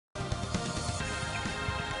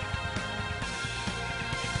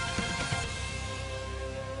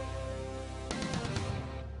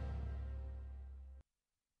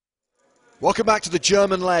Welcome back to the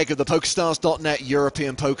German leg of the PokerStars.net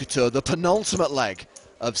European Poker Tour, the penultimate leg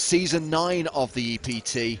of Season 9 of the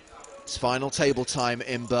EPT. It's final table time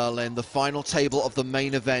in Berlin, the final table of the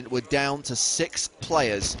main event. We're down to 6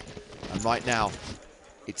 players, and right now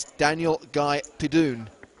it's Daniel Guy Pidun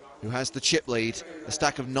who has the chip lead, a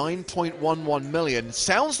stack of 9.11 million.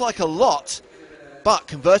 Sounds like a lot, but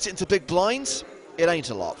convert it into big blinds, it ain't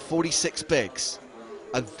a lot. 46 bigs,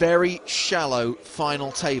 a very shallow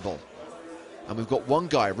final table. And we've got one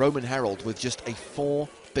guy, Roman Herald, with just a 4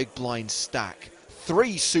 big blind stack.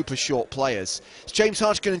 3 super short players. It's James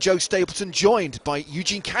Hodgkin and Joe Stapleton, joined by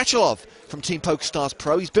Eugene Katchalov from Team PokerStars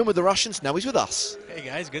Pro. He's been with the Russians, now he's with us. Hey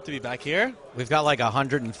guys, good to be back here. We've got like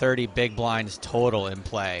 130 big blinds total in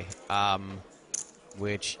play,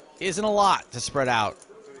 which isn't a lot to spread out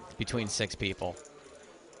between 6 people.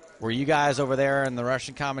 Were you guys over there in the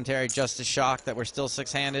Russian commentary just as shocked that we're still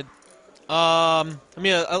 6-handed? I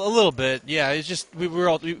mean, a little bit, yeah. It's just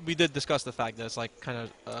we did discuss the fact that it's like kind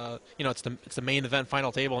of you know, it's the main event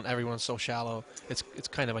final table and everyone's so shallow. It's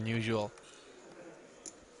kind of unusual.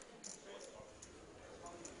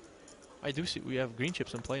 I do see we have green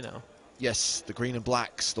chips in play now. Yes, the green and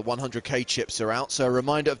blacks, the 100k chips are out. So a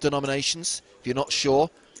reminder of denominations, if you're not sure.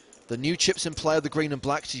 The new chips in play are the green and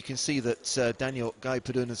blacks. You can see that Daniel Guy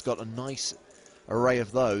Pidun has got a nice array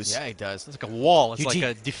of those. Yeah, he does. It's like a wall. It's Eugene,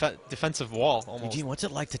 like a defensive wall almost. Eugene, what's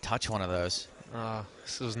it like to touch one of those?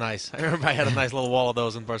 This was nice. I remember I had a nice little wall of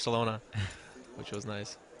those in Barcelona, which was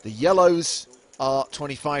nice. The yellows are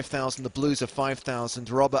 25,000, the blues are 5,000.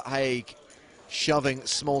 Robert Haig shoving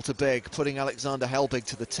small to big, putting Alexander Helbig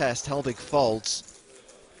to the test. Helbig folds.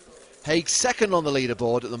 Haig second on the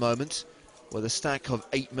leaderboard at the moment with a stack of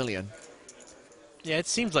 8 million. Yeah, it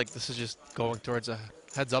seems like this is just going towards a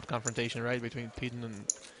heads-up confrontation, right, between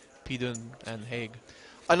Pidun and Haig.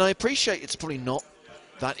 And I appreciate it's probably not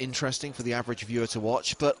that interesting for the average viewer to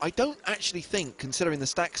watch, but I don't actually think, considering the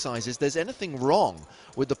stack sizes, there's anything wrong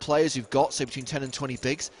with the players who've got, say, between 10 and 20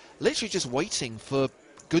 bigs, literally just waiting for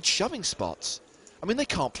good shoving spots. I mean, they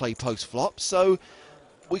can't play post-flop, so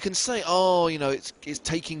we can say, oh, you know, it's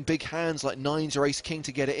taking big hands like nines or ace-king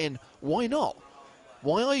to get it in. Why not?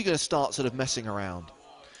 Why are you going to start sort of messing around?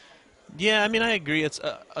 Yeah, I mean, I agree. It's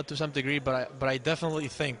to some degree, but I definitely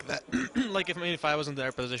think that, like, if I was in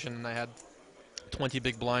their position and I had 20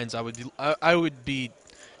 big blinds, I would be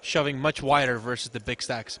shoving much wider versus the big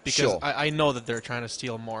stacks because sure. I know that they're trying to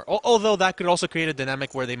steal more. Although that could also create a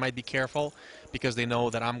dynamic where they might be careful because they know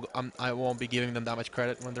that I won't be giving them that much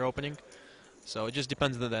credit when they're opening. So it just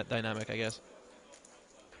depends on that dynamic, I guess.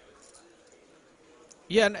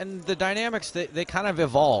 Yeah, and the dynamics, they kind of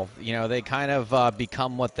evolve. You know, they kind of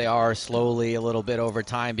become what they are slowly a little bit over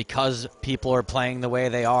time because people are playing the way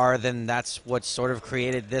they are. Then that's what sort of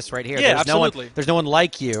created this right here. Yeah, there's absolutely. There's no one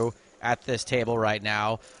like you at this table right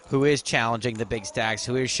now who is challenging the big stacks,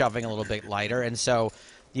 who is shoving a little bit lighter. And so,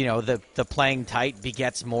 you know, the playing tight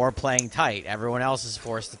begets more playing tight. Everyone else is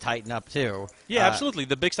forced to tighten up too. Yeah, absolutely.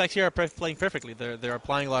 The big stacks here are playing perfectly. They're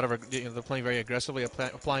applying a lot of, they're playing very aggressively,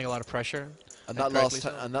 applying a lot of pressure. And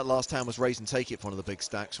that last hand was raise and take it for one of the big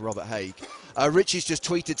stacks, Robert Haig. Richie's just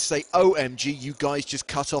tweeted to say, OMG, you guys just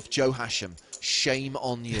cut off Joe Hashem. Shame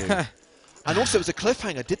on you. And also, it was a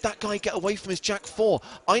cliffhanger. Did that guy get away from his Jack 4?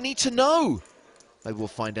 I need to know. Maybe we'll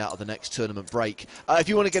find out at the next tournament break. If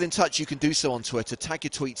you want to get in touch, you can do so on Twitter. Tag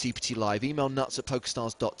your tweets, EPT Live. Email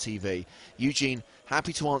nuts@pokerstars.tv. Eugene,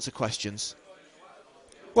 happy to answer questions.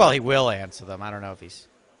 Well, he will answer them. I don't know if he's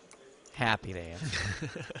happy to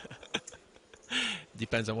answer.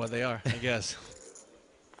 Depends on what they are, I guess.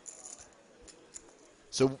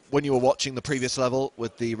 So when you were watching the previous level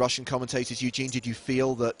with the Russian commentators, Eugene, did you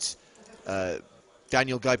feel that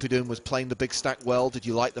Daniel Guy Pidun was playing the big stack well? Did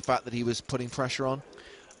you like the fact that he was putting pressure on?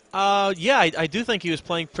 Yeah, I do think he was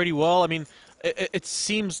playing pretty well. I mean, it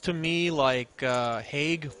seems to me like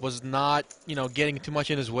Haig was not, you know, getting too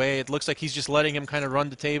much in his way. It looks like he's just letting him kind of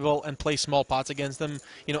run the table and play small pots against him.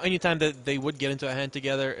 You know, anytime that they would get into a hand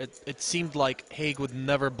together, it seemed like Haig would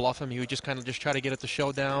never bluff him. He would just kind of just try to get it to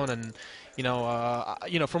showdown. And you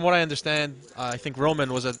know, from what I understand, I think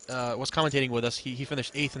Roman was commentating with us. He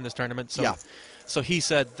finished 8th in this tournament. So, yeah. So he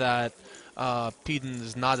said that Pidun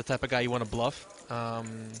is not the type of guy you want to bluff.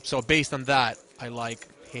 So based on that, I like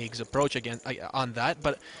Haig's approach on that.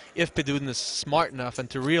 But if Pidun is smart enough and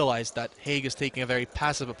to realize that Haig is taking a very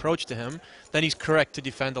passive approach to him, then he's correct to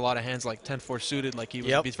defend a lot of hands like 10-4 suited, like he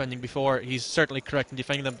was defending before. He's certainly correct in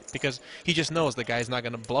defending them because he just knows the guy's not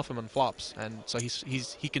going to bluff him on flops, and so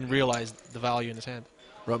he can realize the value in his hand.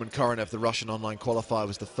 Roman Koronev, the Russian online qualifier,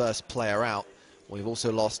 was the first player out. We've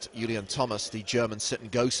also lost Julian Thomas, the German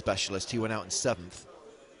sit-and-go specialist. He went out in 7th.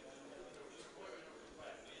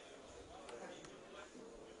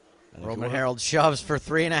 And Roman Harold shoves for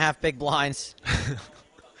 3.5 big blinds.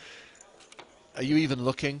 Are you even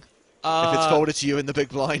looking? If it's folded to you in the big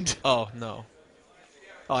blind? Oh, no.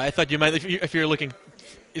 Oh, I thought you might, if you're looking,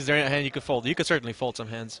 is there a hand you could fold? You could certainly fold some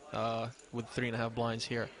hands with 3.5 blinds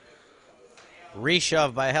here.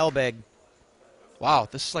 Reshove by Helbig. Wow,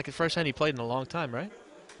 this is like the first hand he played in a long time, right?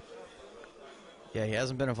 Yeah, he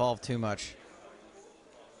hasn't been involved too much.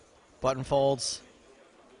 Button folds.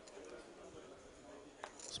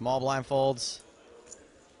 Small blind folds.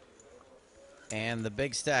 And the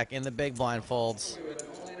big stack in the big blind folds.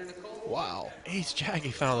 Wow. Ace Jack,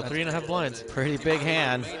 he found the 3.5 blinds. Pretty big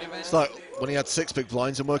hand. It's like when he had 6 big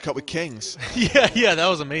blinds and woke up with kings. yeah, that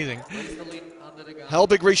was amazing.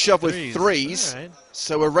 Helbig reshove with Threes. 3s. All right.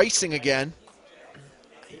 So we're racing again.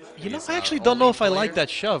 You know, I actually don't know if I like that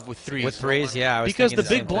shove with 3s. With 3s, yeah. I was Because the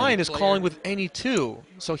thinking big same blind thing. is calling with any 2,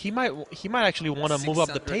 so he might actually want to move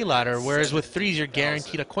up the pay ladder. Whereas with 3s, you're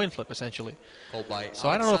guaranteed a coin flip essentially. So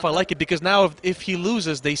I don't know if I like it because now if he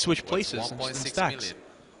loses, they switch places and stacks.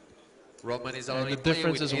 Roman is And already the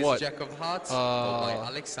difference is what? Jack of Hearts, by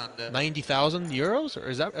Alexander 90,000 euros, or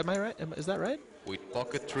is that? Am I right? Is that right? with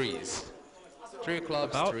pocket 3s. 3 of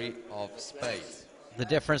clubs, About? 3 of spades. The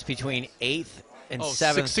difference between 8th and Oh,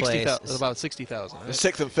 7th place. about 60,000. The Right?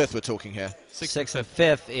 6th and 5th we're talking here. 6th and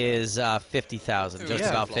 5th is 50,000, just Yeah.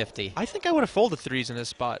 about 50. I think I would have folded 3s in this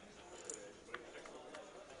spot.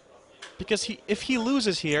 Because if he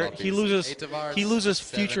loses here, Club he is loses 8 of hearts,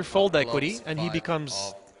 future 7 fold of equity, clubs, and he 5 becomes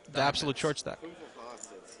of the absolute diamonds. short stack.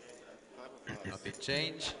 Nothing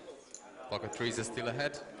change. Pocket 3s are still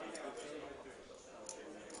ahead.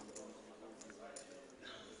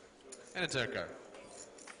 And a turn card.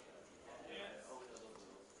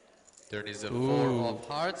 Turn is a 4 of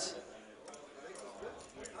hearts.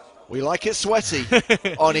 We like it sweaty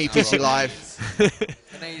on EPT Live. An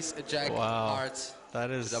ace, a jack, Wow. hearts. That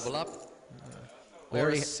To is double up. We Or a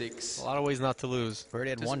already- 6. a lot of ways not to lose. We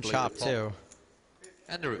already had To one split chop, the pot. too.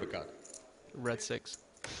 And the river card. Red 6.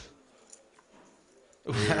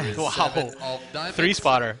 Seven Wow. of diamonds.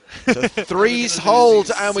 3-spotter. So 3s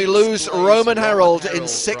hold and we lose Roman Harold in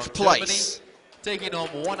 6th from place. Germany, taking home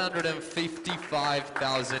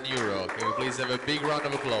 155,000 euro. Can we please have a big round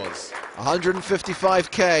of applause?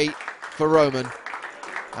 155k for Roman.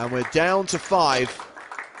 And we're down to 5.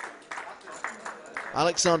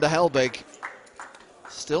 Alexander Helbig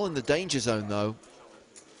still in the danger zone though.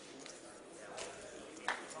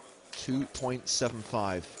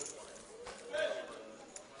 2.75.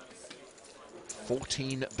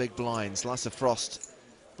 14 big blinds. Lasse Frost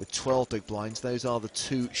with 12 big blinds. Those are the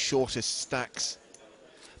 2 shortest stacks.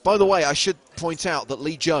 By the way, I should point out that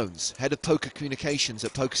Lee Jones, head of poker communications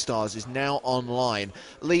at PokerStars, is now online.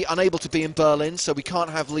 Lee unable to be in Berlin, so we can't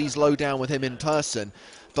have Lee's lowdown with him in person.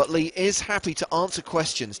 But Lee is happy to answer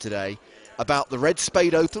questions today about the Red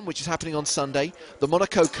Spade Open, which is happening on Sunday, the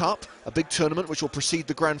Monaco Cup, a big tournament which will precede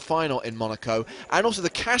the Grand Final in Monaco, and also the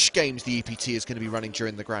cash games the EPT is going to be running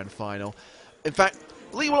during the Grand Final. In fact,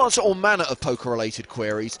 Lee will answer all manner of poker-related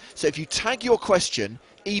queries, so if you tag your question,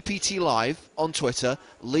 EPT Live, on Twitter,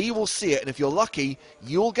 Lee will see it, and if you're lucky,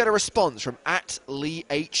 you'll get a response from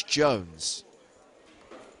 @LeeHJones.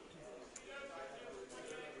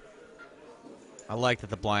 I like that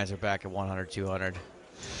the blinds are back at 100, 200.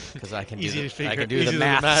 Because I can do Easy the, to figure. I can do easy the to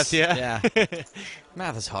math. yeah.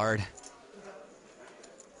 Math is hard.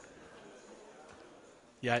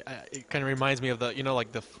 Yeah, it kind of reminds me of the, like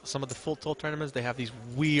some of the full tilt tournaments. They have these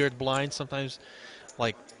weird blinds sometimes,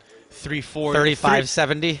 like 340,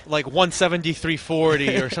 3570. like 170,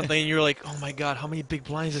 340 or something. And you're like, oh my god, how many big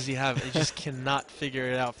blinds does he have? I just cannot figure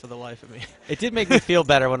it out for the life of me. It did make me feel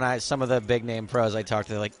better when some of the big name pros I talked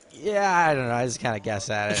to, like, yeah, I don't know, I just kind of guess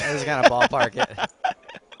at it. I just kind of ballpark it.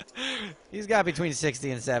 He's got between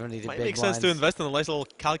 60 and 70 to Might big make blinds. sense to invest in a nice little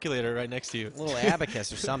calculator right next to you. A little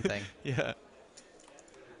abacus or something. Yeah.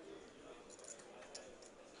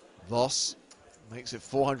 Voss makes it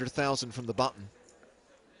 400,000 from the button.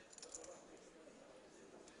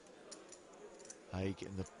 Haig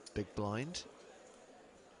in the big blind.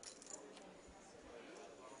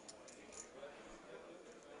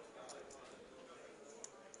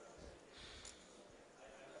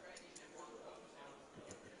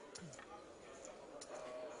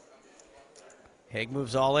 Haig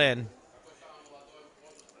moves all in.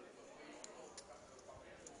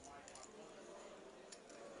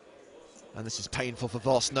 And this is painful for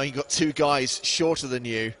Voss. Now you've got 2 guys shorter than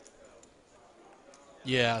you.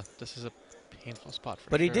 Yeah, this is a painful spot for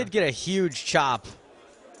But sure. he did get a huge chop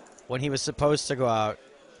when he was supposed to go out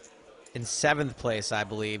in 7th place, I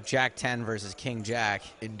believe. Jack 10 versus King Jack.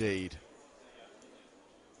 Indeed.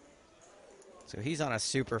 So he's on a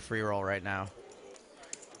super free roll right now.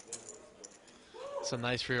 It's a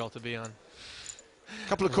nice free roll to be on.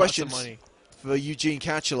 Couple of Lots questions of money. for Eugene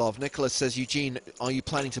Katchalov. Nicholas says, Eugene, are you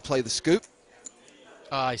planning to play the scoop?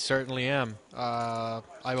 I certainly am. I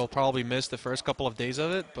will probably miss the first couple of days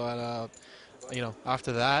of it, but you know,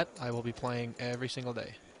 after that, I will be playing every single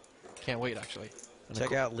day. Can't wait, actually.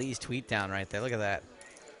 Check out Lee's tweet down right there. Look at that.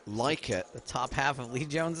 Like it. The top half of Lee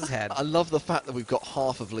Jones's head. I love the fact that we've got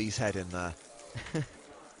half of Lee's head in there.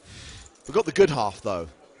 We've got the good half, though.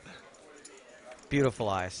 Beautiful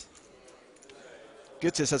eyes.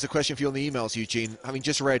 Guttis has a question for you on the emails, Eugene. Having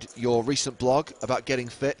just read your recent blog about getting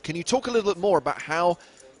fit, can you talk a little bit more about how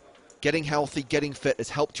getting healthy, getting fit has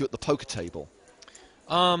helped you at the poker table?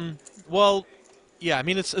 Well, yeah, I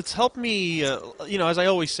mean, it's helped me, you know, as I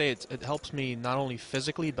always say, it helps me not only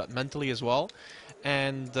physically but mentally as well.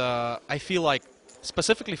 And I feel like,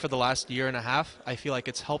 specifically for the last year and a half, I feel like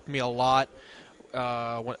it's helped me a lot,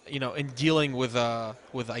 you know, in dealing with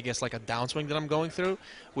I guess like a downswing that I'm going through,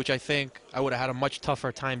 which I think I would have had a much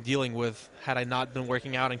tougher time dealing with had I not been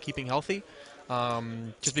working out and keeping healthy.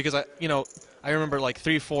 Just because you know, I remember like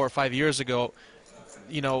 3, 4, or 5 years ago,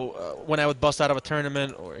 you know, when I would bust out of a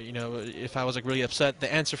tournament, or you know, if I was like really upset,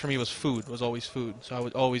 the answer for me was food. Was always food. So I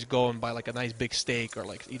would always go and buy like a nice big steak, or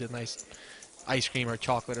like eat a nice ice cream or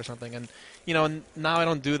chocolate or something. And you know, and now I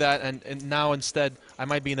don't do that, and now instead I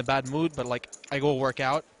might be in a bad mood, but like I go work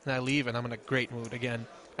out and I leave and I'm in a great mood again,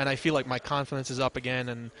 and I feel like my confidence is up again,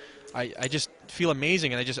 and I just feel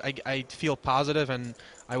amazing, and I feel positive, and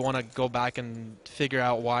I want to go back and figure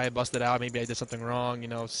out why I busted out. Maybe I did something wrong, you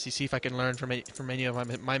know, see if I can learn from any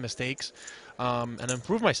of my mistakes, and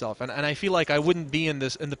improve myself. And I feel like I wouldn't be in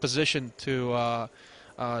the position to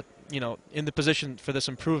you know, in the position for this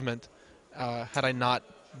improvement had I not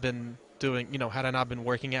been doing, you know, had I not been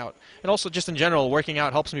working out. And also just in general, working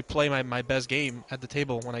out helps me play my best game at the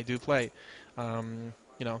table when I do play.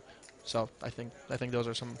 You know, so I think those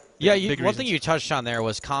are some big one thing reasons. you touched on there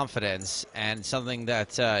was confidence, and something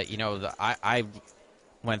that you know, I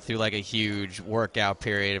went through like a huge workout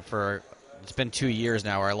period for, it's been 2 years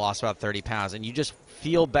now, where I lost about 30 pounds, and you just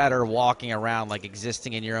feel better walking around, like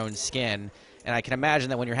existing in your own skin. And I can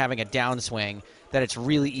imagine that when you're having a downswing, that it's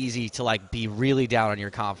really easy to like be really down on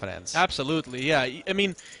your confidence. Absolutely, yeah. I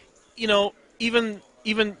mean, you know, even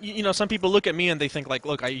you know, some people look at me and they think like,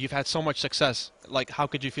 look, you've had so much success. Like, how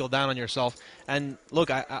could you feel down on yourself? And look,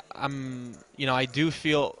 I'm, you know, I do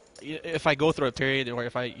feel, if I go through a period, or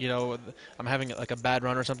if I, you know, I'm having like a bad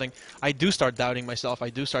run or something, I do start doubting myself. I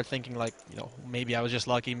do start thinking like, you know, maybe I was just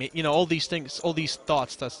lucky. You know, all these things, all these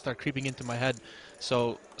thoughts that start creeping into my head.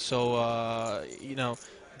 So you know,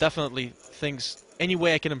 definitely things. Any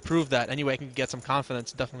way I can improve that, any way I can get some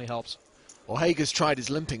confidence, definitely helps. Well, Hager's tried his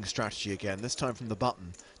limping strategy again, this time from the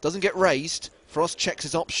button. Doesn't get raised. Frost checks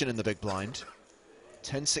his option in the big blind.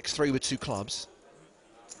 10-6-3 with 2 clubs.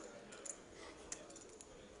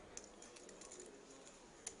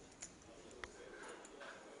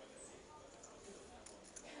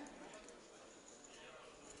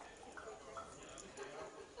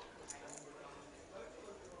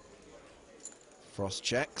 Frost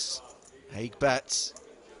checks. Haig bets.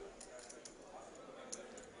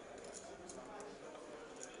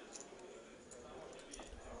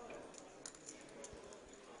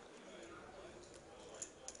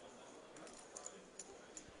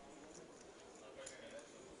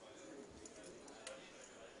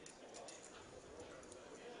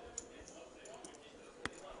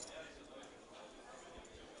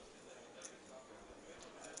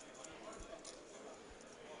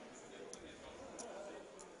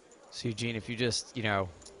 So Eugene, if you just, you know,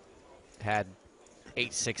 had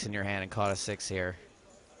 8-6 in your hand and caught a 6 here.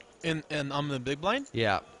 And I'm the big blind.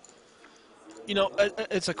 Yeah. You know,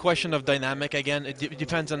 it's a question of dynamic again. It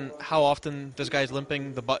depends on how often this guy's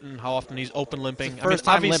limping the button, how often he's open limping. First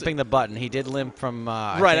time limping the button. He did limp from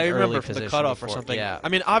right. I remember early from the position cutoff before. or something. Yeah. I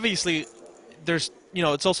mean, obviously, there's, you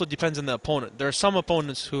know, it's also depends on the opponent. There are some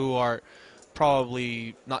opponents who are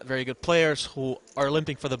probably not very good players who are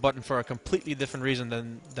limping for the button for a completely different reason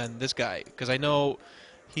than this guy. Because I know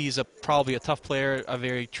he's probably a tough player, a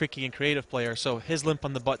very tricky and creative player. So his limp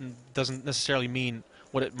on the button doesn't necessarily mean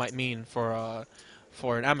what it might mean for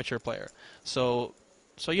an amateur player. So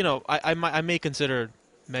you know, I may consider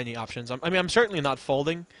many options. I mean, I'm certainly not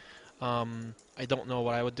folding. I don't know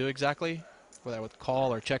what I would do exactly, whether I would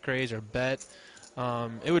call or check raise or bet.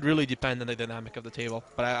 It would really depend on the dynamic of the table,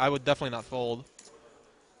 but I would definitely not fold.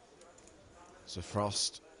 So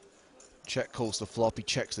Frost check calls the flop, he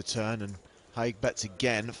checks the turn, and Haig bets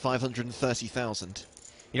again, 530,000.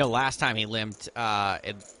 You know, last time he limped,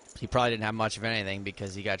 he probably didn't have much of anything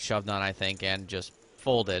because he got shoved on, I think, and just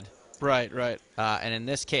folded. Right, right. And in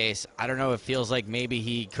this case, I don't know. It feels like maybe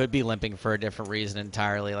he could be limping for a different reason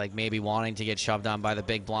entirely, like maybe wanting to get shoved on by the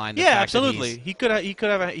big blind. Yeah, absolutely. He could have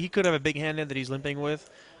a big hand in that he's limping with.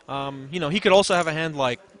 You know, he could also have a hand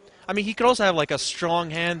like, I mean, he could also have like a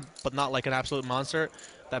strong hand, but not like an absolute monster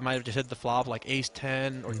that might have just hit the flop, like Ace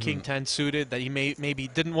 10 or King 10 suited that he maybe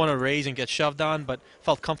didn't want to raise and get shoved on, but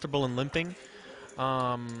felt comfortable in limping,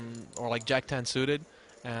 or like Jack 10 suited.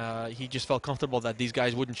 He just felt comfortable that these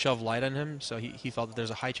guys wouldn't shove light on him, so he felt that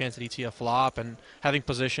there's a high chance that he'd see a flop, and having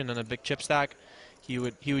position and a big chip stack, he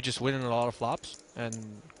would just win in a lot of flops,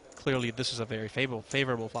 and clearly this is a very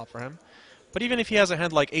favorable flop for him. But even if he has a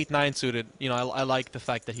hand like 8-9 suited, you know, I like the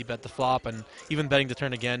fact that he bet the flop, and even betting the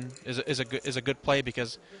turn again is a good play,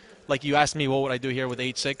 because, like you asked me, what would I do here with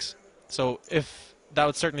 8-6? So if that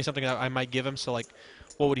was certainly something that I might give him. So like,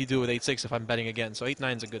 what would he do with 8-6 if I'm betting again? So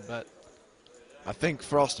 8-9 is a good bet. I think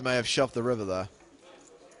Frost may have shoved the river there.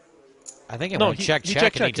 I think it No, went check he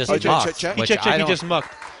and he just mucked. check. He checked, he just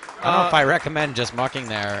mucked. I don't know if I recommend just mucking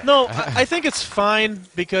there. No, I think it's fine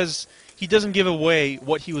because he doesn't give away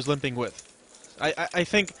what he was limping with. I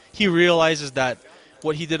think he realizes that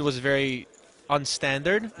what he did was very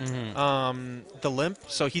unstandard, the limp,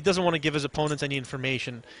 so he doesn't want to give his opponents any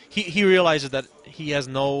information. He realizes that he has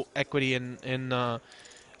no equity in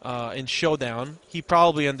showdown. He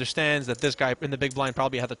probably understands that this guy in the big blind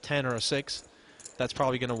probably had a 10 or a 6 that's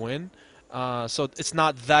probably going to win. So it's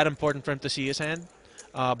not that important for him to see his hand.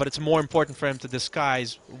 But it's more important for him to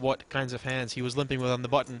disguise what kinds of hands he was limping with on the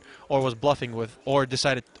button, or was bluffing with, or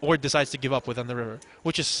decides to give up with on the river,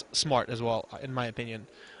 which is smart as well, in my opinion,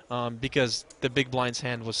 because the big blind's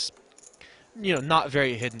hand was, you know, not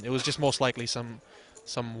very hidden. It was just most likely some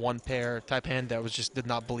one pair type hand that was just did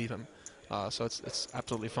not believe him. So it's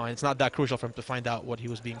absolutely fine. It's not that crucial for him to find out what he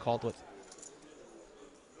was being called with.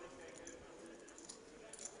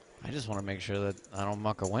 I just want to make sure that I don't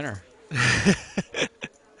muck a winner.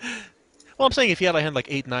 Well, I'm saying if he had a hand like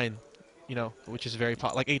 8-9, you know, which is very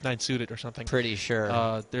like 8-9 suited or something. Pretty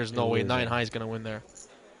sure. There's no way 9 high is going to win there.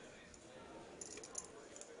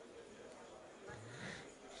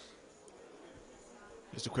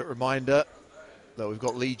 Just a quick reminder that we've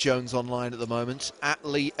got Lee Jones online at the moment, at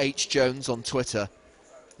Lee H. Jones on Twitter.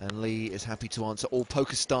 And Lee is happy to answer all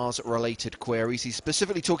PokerStars-related queries. He's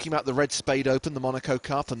specifically talking about the Red Spade Open, the Monaco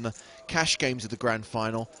Cup, and the cash games of the Grand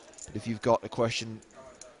Final. But if you've got a question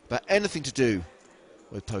about anything to do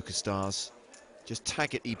with PokerStars, just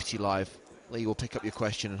tag it EPT Live. Lee will pick up your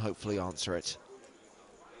question and hopefully answer it.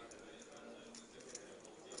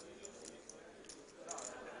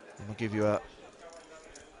 And I'll give you a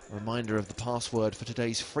reminder of the password for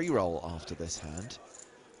today's free roll after this hand.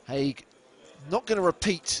 Haig not going to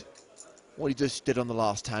repeat what he just did on the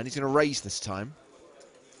last hand. He's going to raise this time.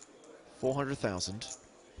 400,000.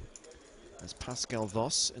 There's Pascal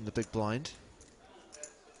Voss in the big blind.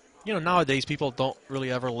 You know, nowadays people don't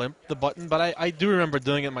really ever limp the button, but I do remember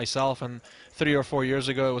doing it myself, and 3 or 4 years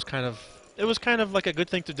ago it was kind of like a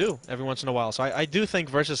good thing to do every once in a while. So I do think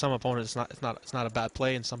versus some opponents it's not a bad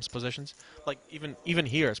play in some positions. Like even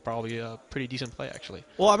here it's probably a pretty decent play actually.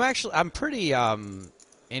 Well, I'm pretty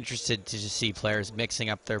interested to just see players mixing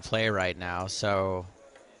up their play right now. So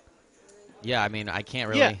yeah, I mean, I can't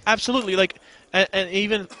really. Yeah, absolutely. Like and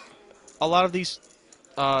even a lot of these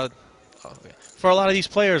for a lot of these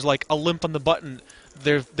players, like a limp on the button,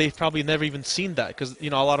 they've probably never even seen that, because you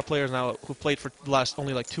know a lot of players now who played for the last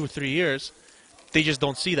only like 2 or 3 years, they just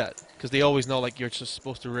don't see that because they always know like you're just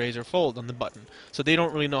supposed to raise or fold on the button, so they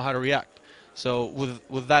don't really know how to react. So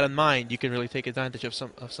with that in mind, you can really take advantage of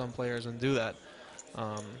some players and do that.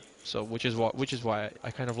 So which is why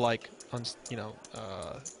I kind of like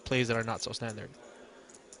plays that are not so standard.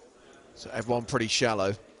 So everyone pretty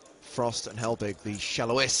shallow. Frost and Helbig, the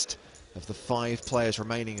shallowest of the 5 players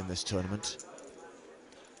remaining in this tournament.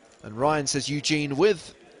 And Ryan says, Eugene,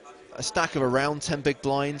 with a stack of around 10 big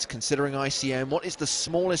blinds, considering ICM, what is the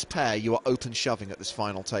smallest pair you are open shoving at this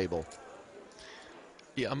final table?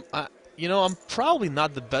 Yeah, I'm probably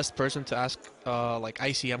not the best person to ask like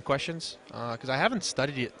ICM questions because I haven't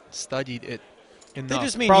studied it enough. They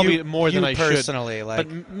just mean probably more than I personally, should. like.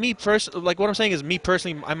 But me personally, like what I'm saying is, me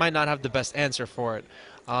personally, I might not have the best answer for it.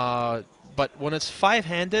 But when it's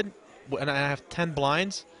 5-handed and I have 10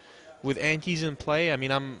 blinds with antes in play, I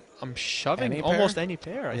mean, I'm shoving almost any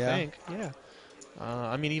pair. I think. Yeah.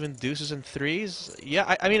 I mean, even deuces and threes.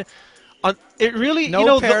 Yeah. I mean, it really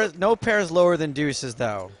no pairs lower than deuces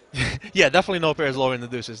though. Yeah, definitely no pairs lower than the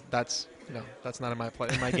deuces. That's not in my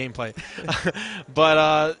gameplay.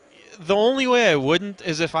 But the only way I wouldn't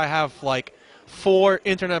is if I have like 4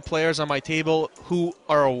 internet players on my table who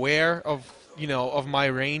are aware of, of my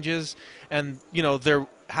ranges, and, they're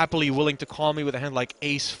happily willing to call me with a hand like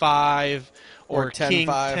ace-5 or 10-5.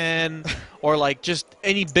 king-10 or like just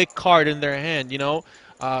any big card in their hand,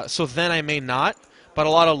 so then I may not. But a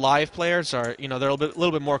lot of live players are, they're a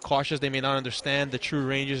little bit more cautious. They may not understand the true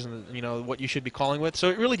ranges and what you should be calling with. So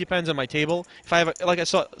it really depends on my table. If I have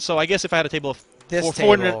so I guess if I had a table of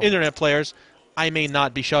four internet players, I may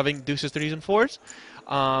not be shoving deuces, threes, and fours.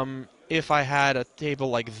 If I had a table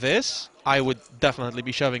like this, I would definitely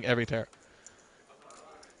be shoving every pair.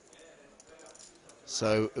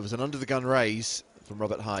 So it was an under-the-gun raise from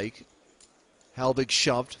Robert Haig. Helbig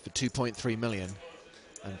shoved for 2.3 million.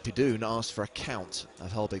 And Pidoon asked for a count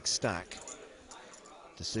of Helbig's stack.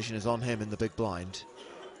 Decision is on him in the big blind.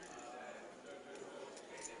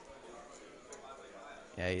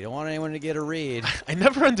 Yeah, you don't want anyone to get a read. I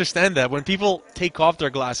never understand that. When people take off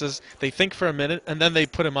their glasses, they think for a minute, and then they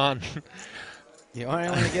put them on. You don't want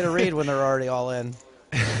anyone to get a read when they're already all in.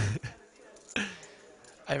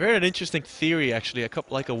 I read an interesting theory, actually,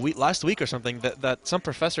 last week or something, that some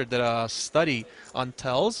professor did a study on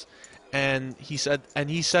tells. And he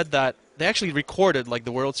said that they actually recorded like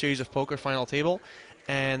the World Series of Poker final table,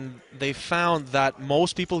 and they found that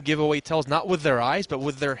most people give away tells not with their eyes but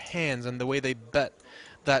with their hands and the way they bet.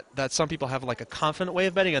 That some people have like a confident way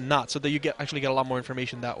of betting and not, so that you actually get a lot more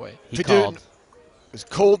information that way. He has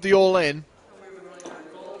called the all-in,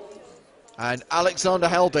 and Alexander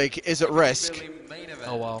Helbig is at risk.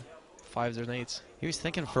 Oh wow, 5s and 8s. He was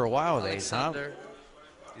thinking for a while with ace, huh?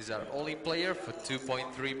 He's our all-in player for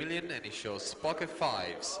 2.3 million, and he shows pocket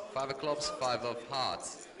 5s, 5 of clubs, 5 of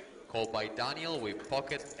hearts. Called by Daniel with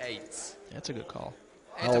pocket 8s. That's a good call.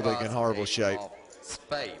 Helbig in horrible shape.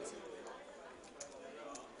 Spade.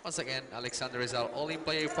 Once again, Alexander is our all-in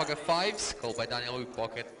player with pocket 5s, called by Daniel with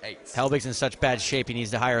pocket 8s. Helbig's in such bad shape he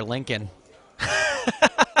needs to hire Lincoln.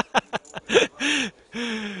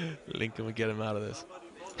 Lincoln would get him out of this.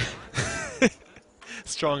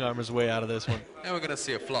 Strong armor's way out of this one. And we're going to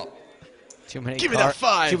see a flop. Give me that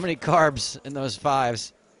 5. Too many carbs in those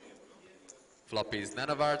 5s. Flop is none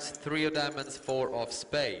of hearts, 3 of diamonds, 4 of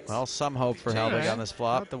spades. Well, some hope for Helbig on this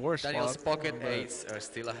flop. Not the worst Daniel's flop. pocket 8s are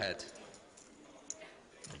still ahead.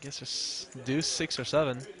 I guess there's deuce, 6 or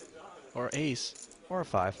 7, or ace. Or a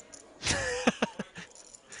 5.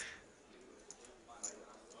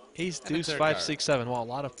 Ace, And a deuce, third 5, card. 6, 7. Wow, a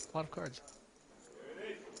lot of cards.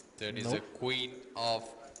 Then is a queen of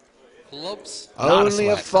clubs. Only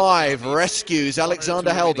a sweat. 5 rescues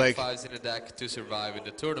Alexander 102 remaining Helbig. 5s in the deck to survive in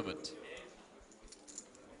the tournament.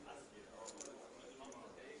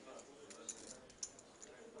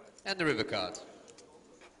 And the river card.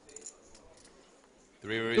 The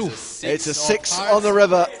river is a 6 It's a of 6 hearts. on the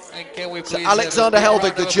river. And can we So please Alexander have a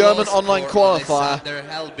big Helbig, the round of German applause online for qualifier, Alexander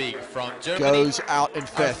Helbig from Germany, goes out in our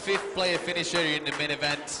 5th. 5th player finisher in the main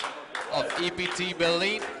event of EPT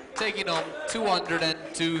Berlin, taking home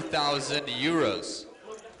 202,000 euros.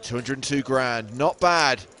 202 grand, not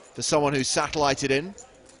bad for someone who's satellited in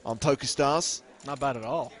on PokerStars. Not bad at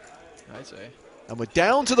all, I'd say. And we're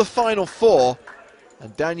down to the final 4.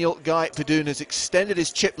 And Daniel Guy Pidoon has extended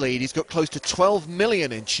his chip lead. He's got close to 12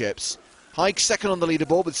 million in chips. Haig second on the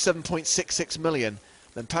leaderboard with 7.66 million.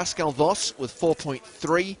 Then Pascal Voss with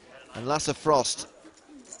 4.3. And Lasse Frost,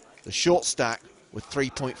 the short stack, with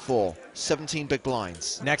 3.4. 17 big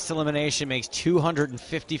blinds. Next elimination makes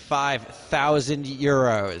 255,000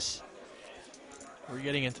 euros. We're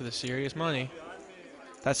getting into the serious money.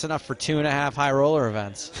 That's enough for 2.5 high roller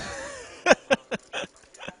events.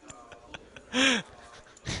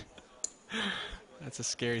 That's a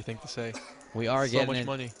scary thing to say. We are So getting much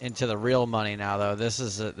money. into the real money now, though. This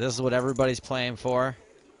is what everybody's playing for.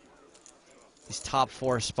 These top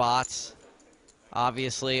 4 spots.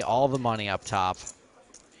 Obviously, all the money up top.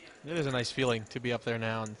 It is a nice feeling to be up there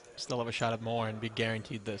now and still have a shot at more and be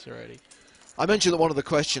guaranteed this already. I mentioned that one of the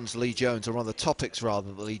questions Lee Jones, or one of the topics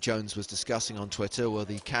rather, that Lee Jones was discussing on Twitter were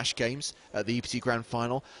the cash games at the EPT Grand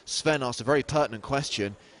Final. Sven asked a very pertinent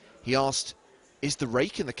question. He asked, is the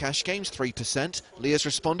rake in the cash games 3%? Lee has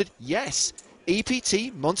responded, yes.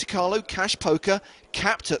 EPT, Monte Carlo, cash poker,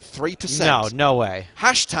 capped at 3%. No way.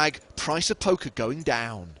 Hashtag price of poker going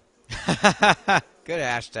down. Good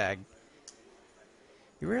hashtag.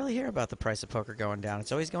 You rarely hear about the price of poker going down.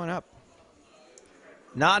 It's always going up.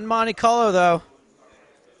 Not in Monte Carlo, though.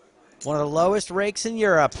 One of the lowest rakes in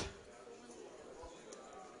Europe.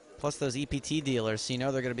 Plus those EPT dealers, so you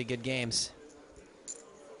know they're going to be good games.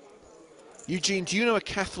 Eugene, do you know a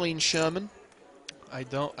Kathleen Sherman? I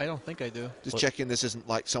don't think I do. Just checking this isn't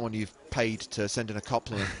like someone you've paid to send in a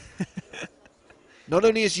compliment. Not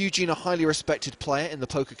only is Eugene a highly respected player in the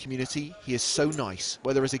poker community, he is so nice,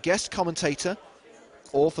 whether as a guest commentator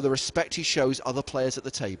or for the respect he shows other players at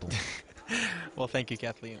the table. Well, thank you,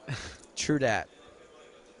 Kathleen. True dat.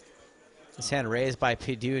 This hand raised by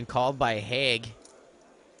Pidou and called by Haig.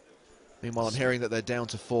 Meanwhile, I'm hearing that they're down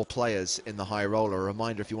to 4 players in the high roller. A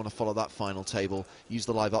reminder, if you want to follow that final table, use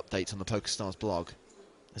the live updates on the PokerStars blog.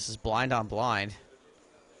 This is blind on blind.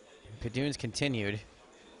 Pidoun's continued.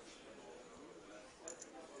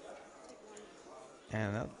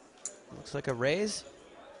 And that looks like a raise.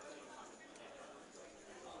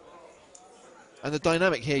 And the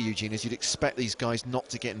dynamic here, Eugene, is you'd expect these guys not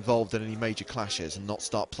to get involved in any major clashes and not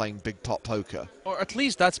start playing big pot poker. Or at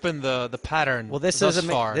least that's been the pattern. Well, this thus is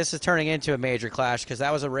far. this is turning into a major clash because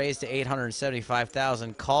that was a raise to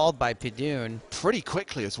 875,000 called by Pidoun. Pretty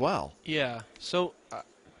quickly as well. Yeah. So,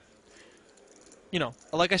 you know,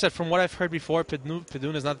 like I said, from what I've heard before,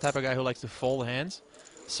 Pidoun is not the type of guy who likes to fold hands.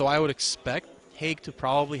 So I would expect Haig to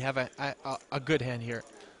probably have a good hand here.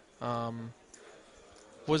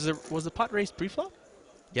 Was the pot raised pre-flop?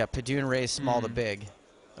 Yeah, Pidoun raised small to big.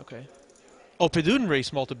 Okay. Oh, Pidoun raised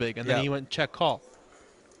small to big, and then Yep. he went check call.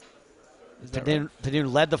 Is that right?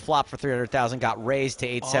 Pidoun led the flop for 300,000, got raised to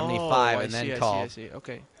 875, Oh, and then I called. see.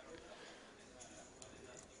 Okay.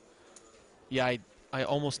 Yeah, I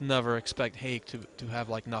almost never expect Haig to have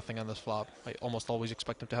like nothing on this flop. I almost always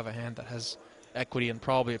expect him to have a hand that has equity and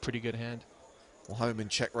probably a pretty good hand. Well, Homan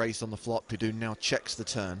check raised on the flop. Pidou now checks the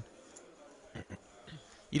turn.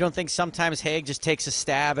 You don't think sometimes Haig just takes a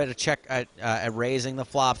stab at a check at raising the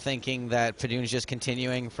flop, thinking that Pidoun's just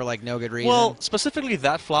continuing for like no good reason? Well, specifically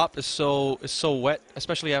that flop is so wet,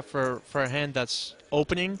 especially for a hand that's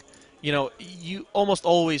opening. You know, you almost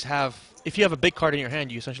always have, if you have a big card in your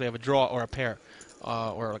hand, you essentially have a draw or a pair,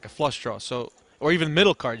 or like a flush draw. So, or even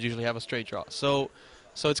middle cards usually have a straight draw. So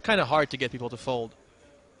it's kind of hard to get people to fold.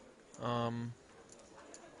 What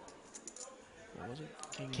was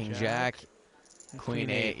it? King Jack. Queen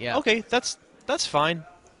 8, yeah. Okay, that's fine.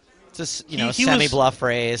 Just He was- semi-bluff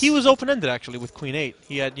raise. He was open-ended actually with Queen 8.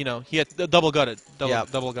 He had double gutted,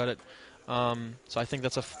 Yep. double gutted. So I think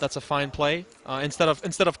that's a fine play. Instead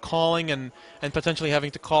of calling and potentially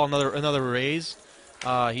having to call another raise,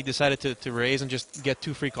 he decided to raise and just get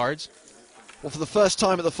 2 free cards. Well, for the first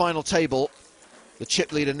time at the final table, the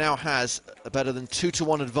chip leader now has a better than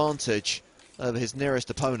 2-to-1 advantage over his nearest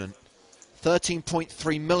opponent.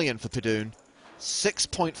 13.3 million for Pidoun,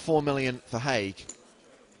 6.4 million for Haig.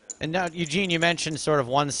 And now, Eugene, you mentioned sort of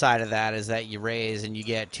one side of that is that you raise and you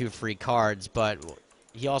get 2 free cards, but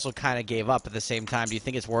he also kind of gave up at the same time. Do you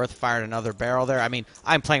think it's worth firing another barrel there? I mean,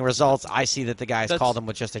 I'm playing results. I see that the guys called him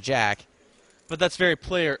with just a jack. But that's very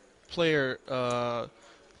player.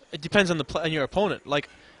 It depends on on your opponent. Like,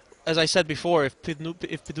 as I said before, if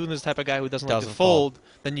Pidoun is the type of guy who doesn't like to fold,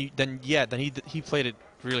 then he played it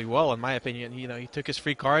really well, in my opinion. He took his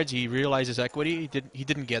free cards. He realized his equity. He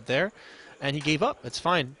didn't get there, and he gave up. It's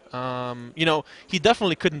fine. He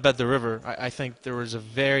definitely couldn't bet the river. I think there was a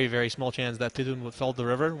very, very small chance that Pidoun would fold the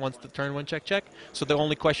river once the turn went check. So the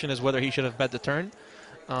only question is whether he should have bet the turn.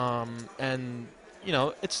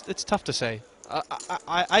 It's tough to say.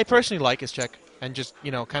 I personally like his check and just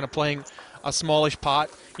kind of playing a smallish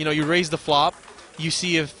pot. You raise the flop. You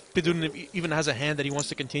see if Pidoun even has a hand that he wants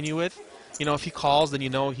to continue with. If he calls, then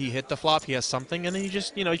he hit the flop, he has something, and then you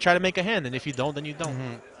just, you try to make a hand, and if you don't, then you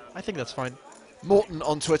don't. I think that's fine. Morton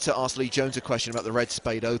on Twitter asked Lee Jones a question about the Red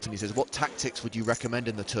Spade Open. He says, what tactics would you recommend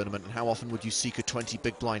in the tournament, and how often would you seek a 20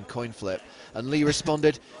 big blind coin flip? And Lee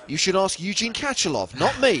responded, you should ask Eugene Katchalov,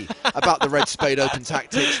 not me, about the Red Spade Open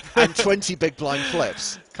tactics and 20 big blind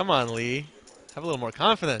flips. Come on, Lee. Have a little more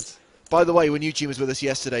confidence. By the way, when Eugene was with us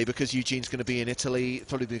yesterday, because Eugene's going to be in Italy, it's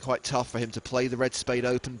probably been quite tough for him to play the Red Spade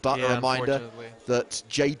Open, but Yeah, a reminder that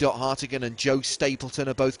J. Hartigan and Joe Stapleton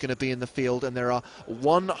are both going to be in the field, and there are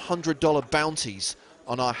 $100 bounties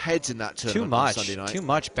on our heads in that tournament on Sunday night. Too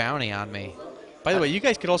much bounty on me. By the way, you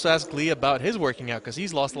guys could also ask Lee about his working out, because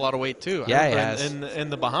he's lost a lot of weight too. Yeah, he has. has. In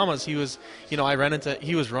the Bahamas, he was, he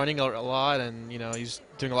was running a lot, and he's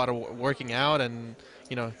doing a lot of working out, and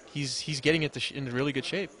he's getting it in really good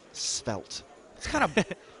shape. Svelte. It's kind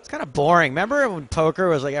of boring. Remember when poker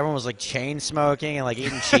was like everyone was like chain smoking and like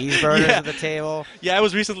eating cheeseburgers at the table? Yeah, I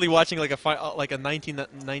was recently watching like a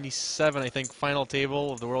 1997, I think, final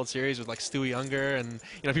table of the World Series with like Stewie Younger, and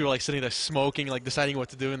people like sitting there smoking, like deciding what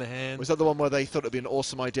to do in the hand. Was that the one where they thought it'd be an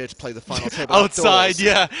awesome idea to play the final table outside? outdoors?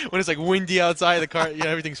 Yeah, when it's like windy outside, the car,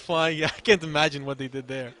 everything's flying. Yeah, I can't imagine what they did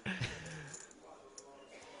there.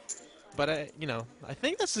 But you know, I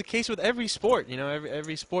think that's the case with every sport. You know,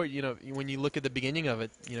 every sport. You know, when you look at the beginning of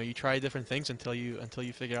it, you know, you try different things until you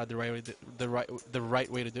figure out the right way the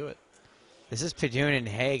right way to do it. This is Padun and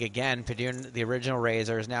Haig again. Padun, the original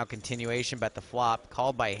raiser, is now continuation bet the flop,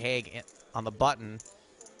 called by Haig on the button.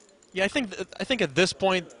 Yeah, I think at this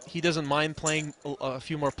point he doesn't mind playing a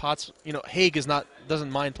few more pots. You know, Haig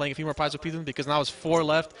doesn't mind playing a few more pots with Padun because now it's 4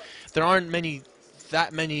 left. There aren't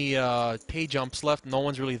that many pay jumps left. No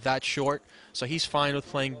one's really that short, so he's fine with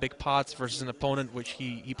playing big pots versus an opponent which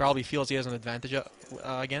he probably feels he has an advantage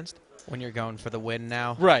against. When you're going for the win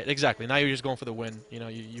now. Right, exactly. Now you're just going for the win. You know,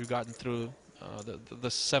 you've gotten through the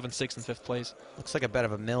 7th, 6th, and 5th place. Looks like a bet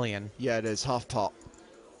of $1 million. Yeah, it is. Half pot.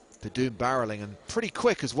 Padun barreling, and pretty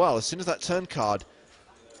quick as well. As soon as that turn card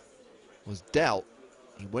was dealt,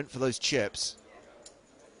 he went for those chips.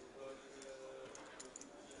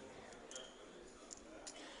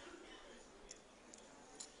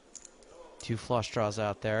 Two flush draws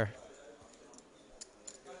out there.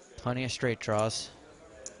 Plenty of straight draws.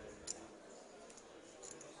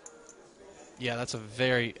 Yeah, that's a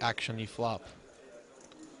very actiony flop.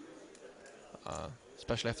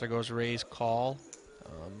 Especially after it goes raise, call.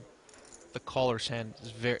 The caller's hand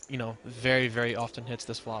is very, very often hits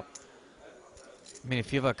this flop. I mean,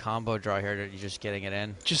 if you have a combo draw here, you're just getting it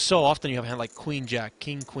in. Just so often you have a hand like Queen Jack,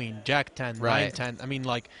 King Queen, Jack 10, Right. 9 10. I mean,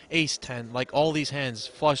 like Ace 10, like all these hands,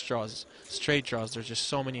 flush draws, straight draws. There's just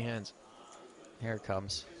so many hands. Here it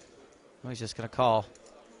comes. Oh, he's just gonna call.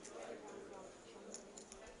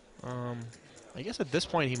 I guess at this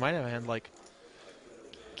point he might have a hand like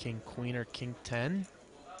King Queen or King 10.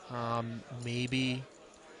 Maybe.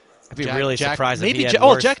 I'd be really surprised if maybe he had oh,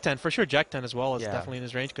 worse. Jack 10 for sure. Jack 10 as well is Yeah. definitely in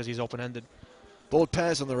his range because he's open-ended. Board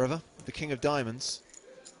pairs on the river. The King of Diamonds.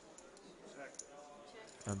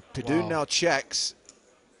 And Padun Wow. now checks.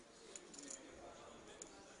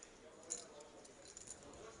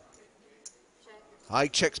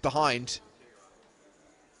 Haig checks behind.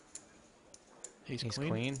 He's He's Queen.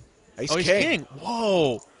 queen. Ace Oh, he's King. King.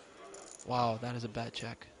 Whoa. Wow, that is a bad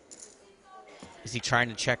check. Is he trying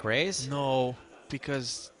to check raise? No,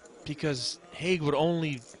 because Haig would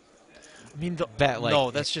only. I mean, Bet, like- no,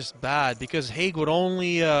 that's just bad because Haig would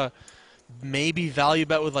only maybe value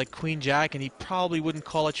bet with like Queen Jack, and he probably wouldn't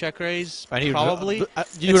call a check raise. And he- Probably. You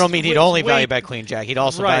It's don't mean he'd only value wait- bet queen jack. He'd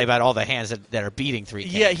also Right. value bet all the hands that are beating 3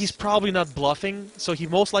 kings. Yeah, he's probably not bluffing, so he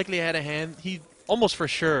most likely had a hand. He almost for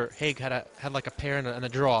sure Haig had like a pair and a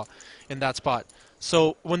draw in that spot.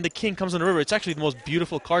 So when the king comes on the river, it's actually the most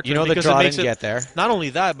beautiful card. You to him know the because draw it makes didn't it, get there. Not only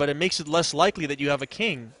that, but it makes it less likely that you have a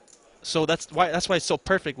king. So that's why it's so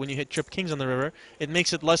perfect when you hit trip kings on the river. It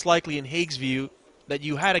makes it less likely in Haig's view that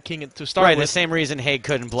you had a king to start Right, with. the same reason Haig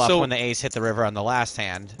couldn't bluff So- when the ace hit the river on the last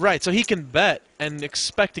hand. Right, so he can bet and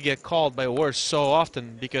expect to get called by a worse so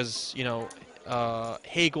often because,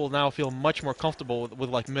 Haig will now feel much more comfortable with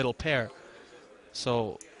like middle pair.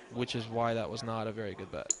 So, which is why that was not a very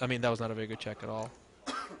good bet. I mean, that was not a very good check at all.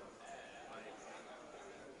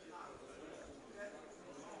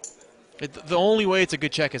 The only way it's a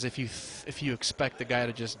good check is if you expect the guy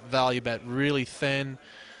to just value bet really thin,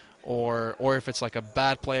 or if it's like a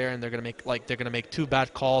bad player and they're gonna make 2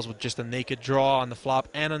 bad calls with just a naked draw on the flop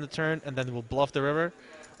and on the turn, and then will bluff the river,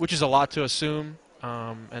 which is a lot to assume,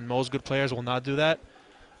 and most good players will not do that.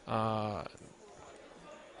 So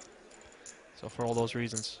for all those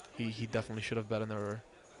reasons, he definitely should have bet on the river.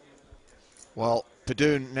 Well,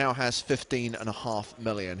 Padun now has 15.5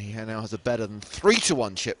 million. He now has a better than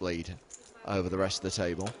 3-1 chip lead over the rest of the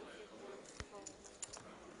table.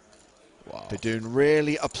 Wow. Padun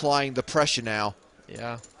really applying the pressure now.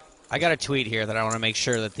 Yeah. I got a tweet here that I want to make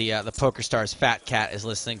sure that the PokerStars Fat Cat is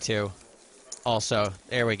listening to. Also,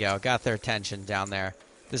 there we go. Got their attention down there.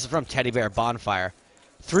 This is from Teddy Bear Bonfire.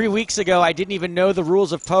 3 weeks ago, I didn't even know the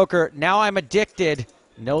rules of poker. Now I'm addicted.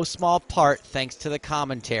 No small part thanks to the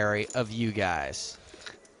commentary of you guys.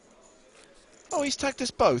 Oh, he's tagged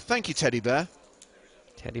us both. Thank you, Teddy Bear.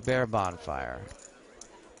 Teddy Bear Bonfire.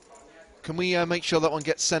 Can we make sure that one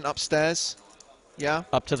gets sent upstairs? Yeah?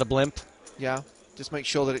 Up to the blimp. Yeah. Just make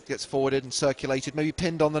sure that it gets forwarded and circulated. Maybe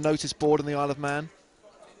pinned on the notice board in the Isle of Man.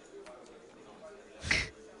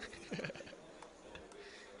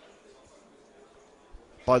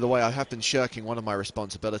 By the way, I have been shirking one of my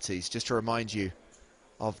responsibilities. Just to remind you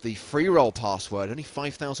of the free roll password. Only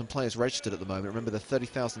 5,000 players registered at the moment. Remember, the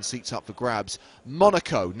 30,000 seats up for grabs.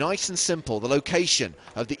 Monaco, nice and simple. The location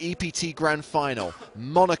of the EPT Grand Final.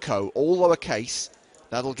 Monaco, all lowercase.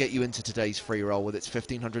 That'll get you into today's free roll with its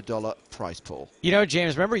 $1,500 prize pool. You know,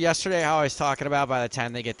 James, remember yesterday how I was talking about by the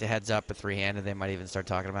time they get to heads up at 3-handed, they might even start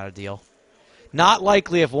talking about a deal? Not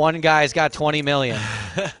likely if one guy's got 20 million.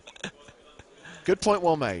 Good point,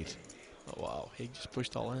 well made. Oh, wow. Haig just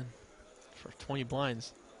pushed all in for 20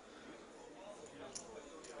 blinds.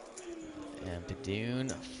 And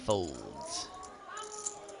Padoon folds.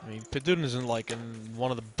 I mean, Padun is in one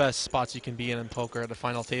of the best spots you can be in poker at the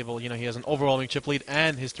final table. You know, he has an overwhelming chip lead,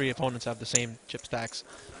 and his 3 opponents have the same chip stacks.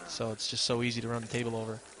 So it's just so easy to run the table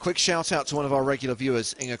over. Quick shout out to one of our regular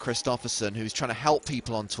viewers, Inga Christofferson, who's trying to help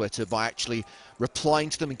people on Twitter by actually replying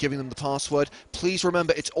to them and giving them the password. Please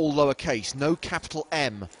remember it's all lowercase, no capital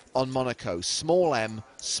M on Monaco. Small m,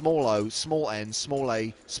 small o, small n, small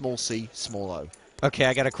a, small c, small o. Okay,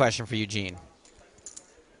 I got a question for Eugene.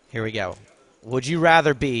 Here we go. Would you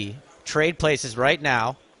rather trade places right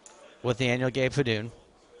now with Daniel Gay Padoon?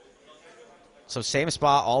 So same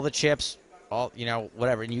spot, all the chips, all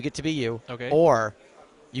whatever, and you get to be you. Okay. Or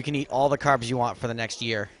you can eat all the carbs you want for the next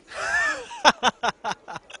year.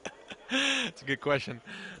 It's a good question.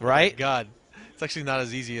 Right? Oh, God, it's actually not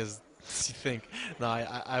as easy as you think. No,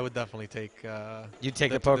 I would definitely take. You'd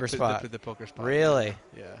take the poker spot. The poker spot. Really?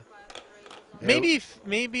 Yeah. Maybe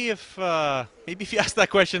if you asked that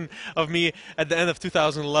question of me at the end of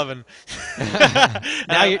 2011,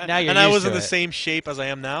 now you're and I was in to the it. same shape as I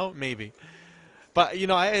am now, maybe. But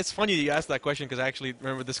it's funny that you asked that question because I actually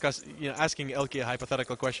remember asking Elke a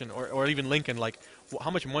hypothetical question, or even Lincoln, like,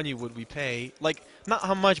 how much money would we pay? Like, not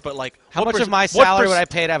how much, but like How much of my salary would I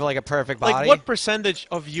pay to have like a perfect body? Like, what percentage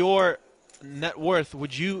of your net worth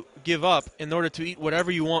would you give up in order to eat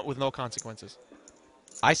whatever you want with no consequences?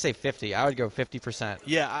 I say 50. I would go 50%.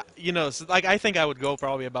 Yeah, so, like, I think I would go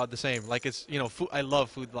probably about the same. Like, it's, food, I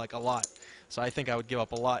love food, like, a lot. So I think I would give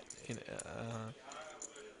up a lot.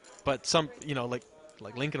 But some, like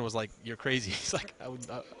Lincoln was like, you're crazy. He's like, I would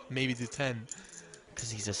maybe do 10.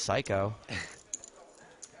 Because he's a psycho.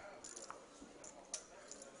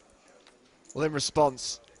 Well, in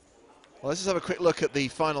response, let's just have a quick look at the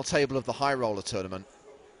final table of the high roller tournament.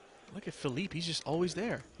 Look at Philippe. He's just always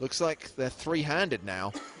there. Looks like they're three-handed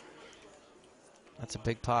now. That's a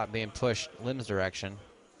big pot being pushed Lim's direction.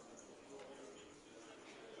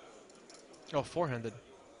 Oh, four-handed.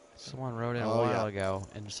 Someone wrote in a while ago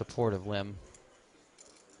in support of Lim.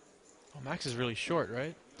 Oh, Max is really short,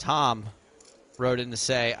 right? Tom wrote in to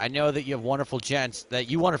say, I know that you wonderful gents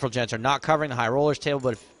are not covering the high rollers table,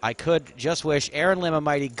 but if I could just wish Aaron Lim and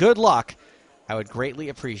Mighty good luck, I would greatly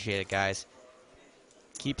appreciate it, guys.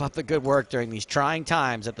 Keep up the good work during these trying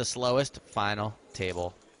times at the slowest final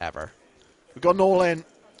table ever. We've got an all-in.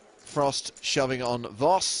 Frost shoving on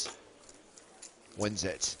Voss. Wins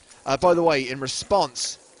it. By the way, in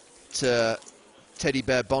response to Teddy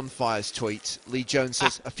Bear Bonfire's tweet, Lee Jones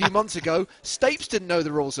says, a few months ago, Stapes didn't know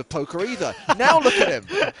the rules of poker either. Now look at him.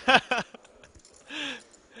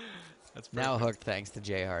 That's now hooked thanks to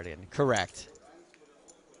Jay Hardin. Correct.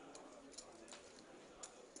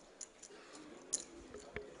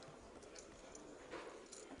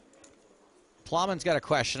 Plowman's got a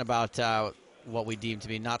question about what we deem to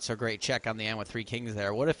be not so great check on the end with 3 kings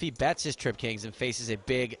there. What if he bets his trip kings and faces a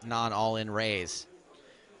big non-all-in raise?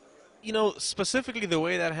 Specifically the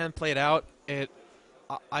way that hand played out,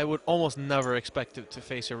 I would almost never expect to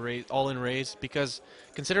face a raise, all-in raise, because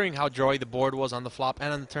considering how drawy the board was on the flop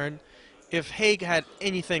and on the turn, if Haig had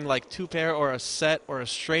anything like 2-pair or a set or a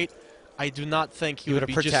straight, I do not think he would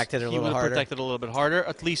have protected it a little harder. He would have protected a little bit harder,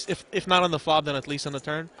 at least if not on the flop, then at least on the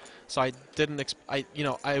turn. So I didn't.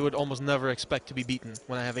 I would almost never expect to be beaten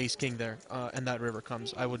when I have Ace King there and that river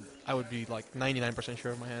comes. I would be like 99%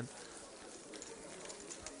 sure of my hand.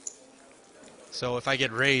 So if I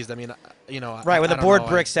get raised, I mean, right, when the board know,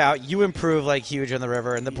 bricks out, you improve like huge on the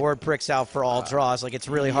river, and the board bricks out for all draws. Like, it's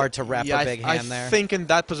really hard to wrap a big hand there. I think in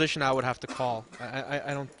that position I would have to call.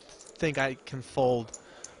 I don't think I can fold.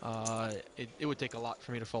 It would take a lot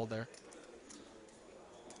for me to fold there.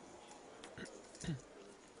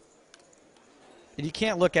 And you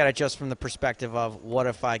can't look at it just from the perspective of what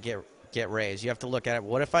if I get raised. You have to look at it.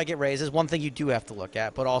 What if I get raised is one thing you do have to look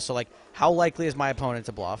at, but also like how likely is my opponent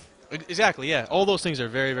to bluff? Exactly. Yeah. All those things are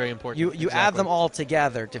very, very important. You add them all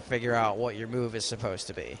together to figure out what your move is supposed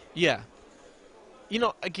to be. Yeah.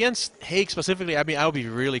 Against Haig specifically, I mean, I would be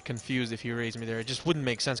really confused if he raised me there. It just wouldn't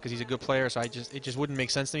make sense because he's a good player, so it just wouldn't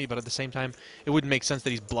make sense to me. But at the same time, it wouldn't make sense that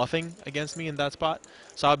he's bluffing against me in that spot.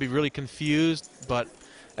 So I'd be really confused. But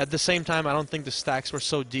at the same time, I don't think the stacks were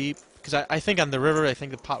so deep because I think on the river, I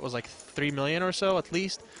think the pot was like 3 million or so at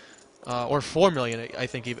least, or 4 million. I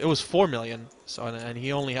think it was 4 million. So and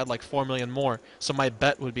he only had like 4 million more. So my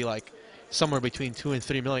bet would be like somewhere between 2 and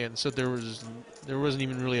 3 million. So there wasn't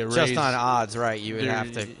even really a raise. Just on odds, right? You would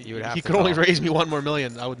have to. He could only raise me 1 more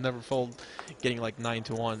million. I would never fold, getting like 9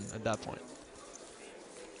 to 1 at that point.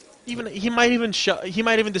 Even he might even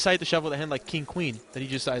decide to shove with a hand like King Queen that he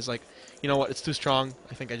just decides like, you know what, it's too strong.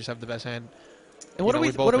 I think I just have the best hand. And what do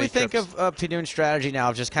we think trips. of Pinoon's strategy now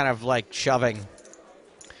of just kind of like shoving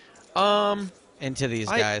into these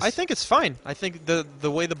guys? I think it's fine. I think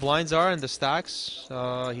the way the blinds are and the stacks,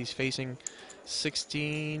 he's facing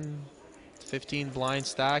 16, 15 blind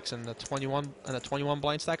stacks and the 21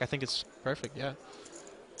 blind stack. I think it's perfect. Yeah.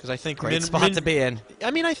 Because I think Great spot to be in. I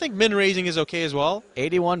mean, I think min raising is okay as well.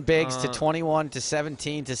 81 bigs to 21 to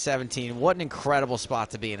 17 to 17. What an incredible spot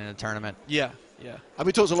to be in a tournament. Yeah, yeah. And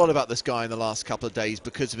we talked a lot about this guy in the last couple of days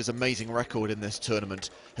because of his amazing record in this tournament.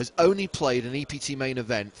 Has only played an EPT main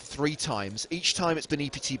event 3 times. Each time it's been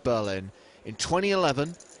EPT Berlin. In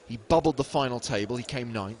 2011, he bubbled the final table. He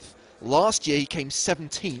came 9th. Last year, he came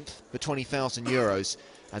 17th for 20,000 euros.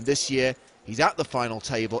 And this year, he's at the final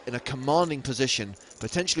table in a commanding position.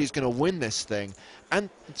 Potentially he's going to win this thing. And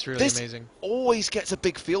it's really this amazing. Always gets a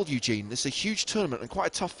big field, Eugene. This is a huge tournament and quite a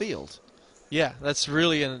tough field. Yeah, that's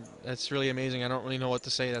really amazing. I don't really know what to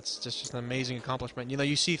say. That's just an amazing accomplishment. You know,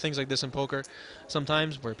 you see things like this in poker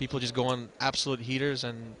sometimes where people just go on absolute heaters,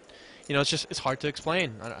 and you know, it's hard to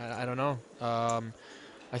explain. I don't know.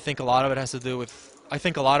 I think a lot of it has to do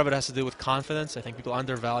with confidence. I think people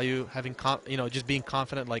undervalue having just being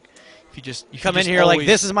confident. Like if you come in here like,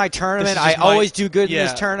 this is my tournament. I always do good in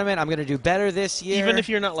this tournament. I'm going to do better this year. Even if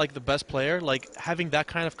you're not like the best player, like having that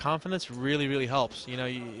kind of confidence really helps. You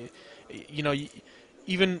know,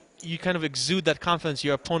 even you kind of exude that confidence.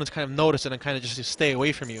 Your opponents kind of notice it and kind of just stay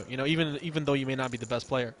away from you. You know, even though you may not be the best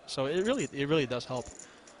player. So it really does help.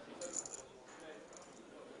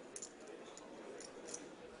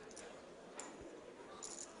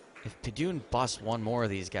 If Pinoon busts one more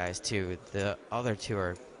of these guys, too, the other two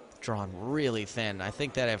are drawn really thin. I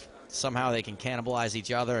think that if somehow they can cannibalize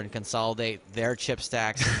each other and consolidate their chip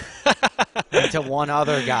stacks into one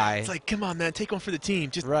other guy. It's like, come on, man, take one for the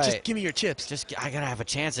team. Just give me your chips. I got to have a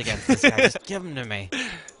chance against this guy. Just give them to me.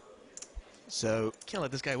 So can't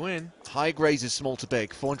let this guy win. High raises small to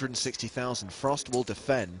big, 460,000. Frost will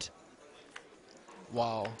defend.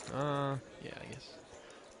 Wow. Yeah, I guess.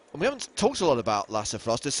 And we haven't talked a lot about Lasse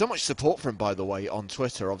Frost. There's so much support for him, by the way, on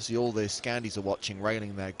Twitter. Obviously, all the Scandies are watching,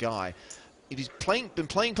 railing their guy. He's been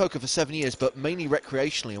playing poker for 7 years, but mainly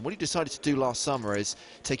recreationally. And what he decided to do last summer is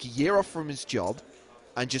take a year off from his job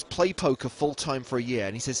and just play poker full-time for a year.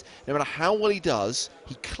 And he says no matter how well he does,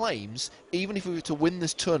 he claims, even if he were to win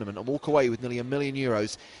this tournament and walk away with nearly €1 million,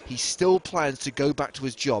 he still plans to go back to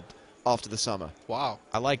his job after the summer. Wow.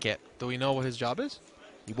 I like it. Do we know what his job is?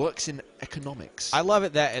 He works in economics. I love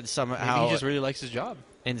it that it's somehow maybe he just really likes his job.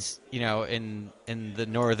 In the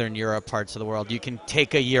northern Europe parts of the world, you can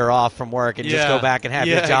take a year off from work and just go back and have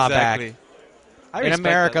your job back. In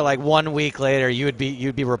America, like 1 week later, you'd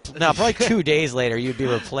be probably 2 days later, you'd be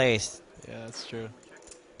replaced. Yeah, that's true.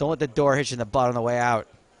 Don't let the door hit you in the butt on the way out.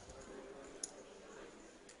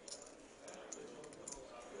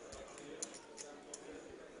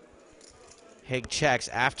 Haig checks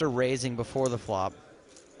after raising before the flop.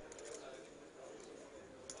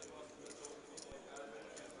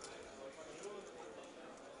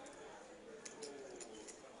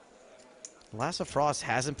 Lasse Frost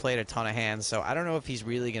hasn't played a ton of hands, so I don't know if he's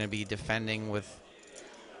really going to be defending with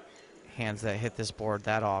hands that hit this board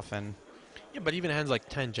that often. Yeah, but even hands like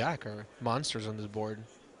 10-Jack are monsters on this board.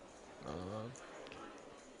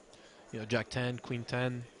 Jack 10, Queen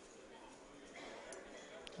 10,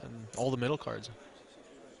 and all the middle cards.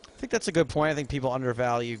 I think that's a good point. I think people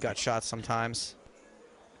undervalue gut shots sometimes.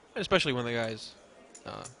 Especially when the guy's...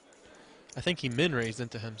 I think he min-raised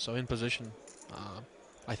into him, so in position.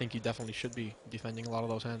 I think you definitely should be defending a lot of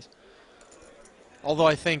those hands. Although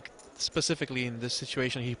I think specifically in this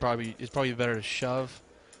situation, it's probably better to shove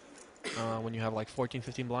when you have like 14,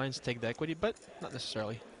 15 blinds, take the equity, but not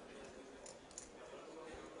necessarily.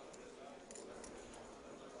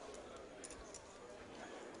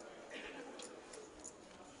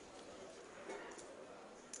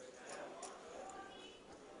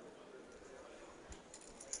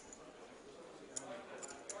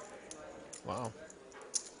 Wow.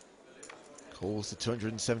 Calls to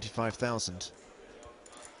 275,000.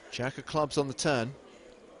 Jack of clubs on the turn.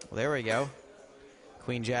 Well, there we go.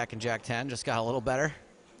 Queen Jack and Jack 10 just got a little better.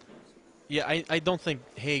 Yeah, I don't think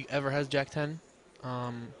Haig ever has Jack 10.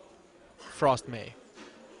 Frost may,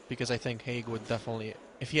 because I think Haig would definitely,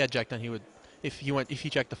 if he had Jack 10, he would. If he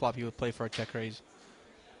checked the flop, he would play for a check raise.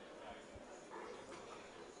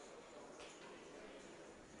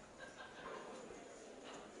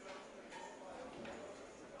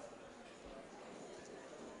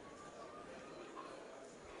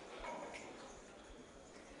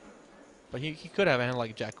 But he could have a hand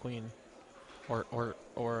like Jack Queen, or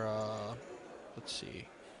let's see,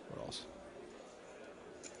 what else?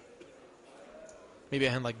 Maybe a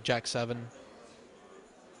hand like Jack 7.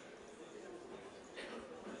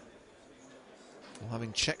 Well,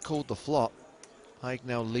 having check called the flop, Haig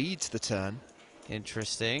now leads the turn.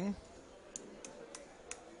 Interesting.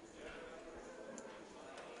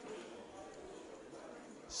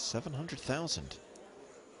 $700,000.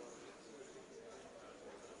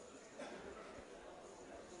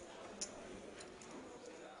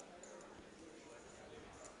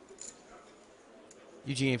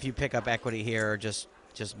 Eugene, if you pick up equity here, or just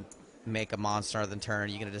make a monster on the turn, are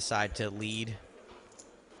you going to decide to lead?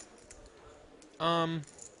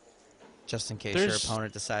 Just in case your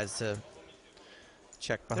opponent decides to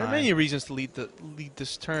check behind. There are many reasons to lead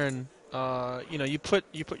this turn. You know, you put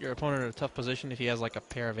your opponent in a tough position if he has like a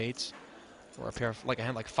pair of 8s, or a pair of like a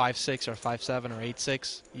hand like 5-6 or 5-7 or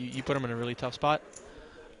 8-6. You put him in a really tough spot.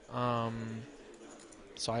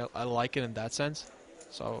 So I like it in that sense.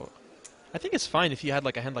 So I think it's fine if you had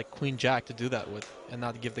like a hand like Queen Jack to do that with, and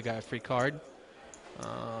not give the guy a free card.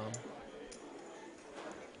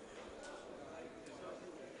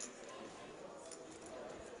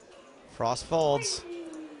 Frost folds.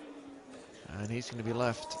 And he's going to be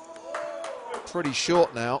left pretty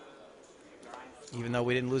short now. Even though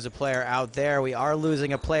we didn't lose a player out there, we are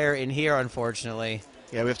losing a player in here, unfortunately.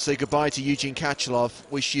 Yeah, we have to say goodbye to Eugene Katchalov.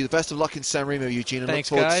 Wish you the best of luck in San Remo, Eugene, and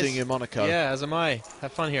Thanks, look forward guys. to seeing you in Monaco. Yeah, as am I.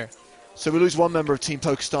 Have fun here. So we lose one member of Team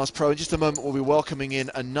PokerStars Pro. In just a moment, we'll be welcoming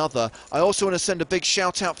in another. I also want to send a big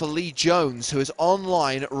shout out for Lee Jones, who is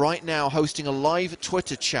online right now hosting a live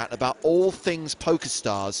Twitter chat about all things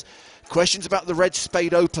PokerStars. Questions about the Red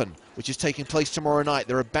Spade Open, which is taking place tomorrow night.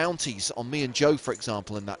 There are bounties on me and Joe, for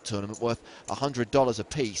example, in that tournament worth $100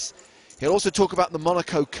 apiece. He'll also talk about the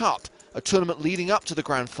Monaco Cup, a tournament leading up to the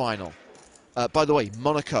Grand Final. By the way,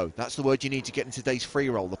 Monaco, that's the word you need to get in today's free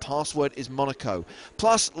roll. The password is Monaco.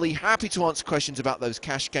 Plus, Lee, happy to answer questions about those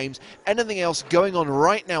cash games. Anything else going on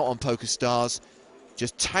right now on PokerStars,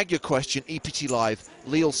 just tag your question, EPT Live,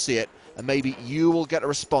 Lee will see it, and maybe you will get a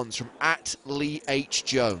response from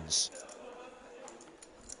 @LeeHJones.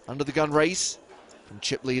 Under the gun race from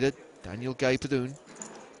chip leader Daniel Gay-Padoon.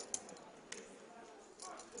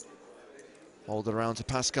 Folded around to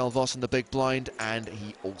Pascal Voss in the big blind, and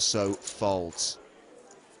he also folds.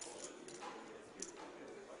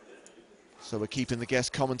 So we're keeping the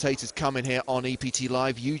guest commentators coming here on EPT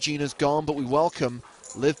Live. Eugene has gone, but we welcome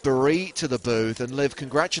Liv Boeree to the booth. And Liv,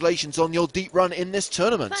 congratulations on your deep run in this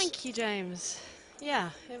tournament. Thank you, James. Yeah,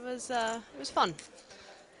 it was fun.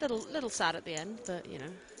 Little sad at the end, but you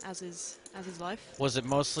know, as is life. Was it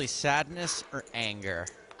mostly sadness or anger?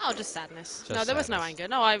 Oh, just sadness. Just no, there was no sadness. anger.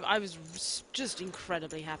 No, I was just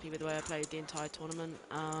incredibly happy with the way I played the entire tournament.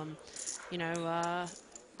 You know,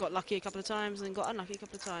 got lucky a couple of times and got unlucky a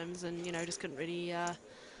couple of times, and you know, just couldn't really.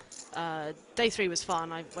 Day 3 was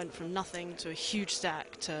fun. I went from nothing to a huge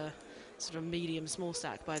stack to sort of medium small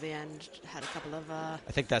stack by the end. Had a couple of. I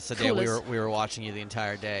think that's the day we were watching you the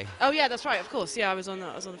entire day. Oh yeah, that's right. Of course, yeah. I was on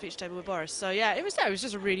the feature table with Boris. So yeah, it was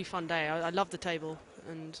just a really fun day. I loved the table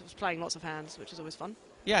and was playing lots of hands, which is always fun.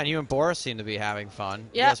 Yeah, and you and Boris seem to be having fun.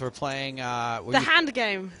 Yeah. You guys were playing... the hand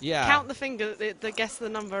game. Yeah. Count the finger, the guess the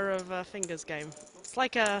number of fingers game. It's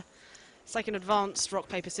like an advanced rock,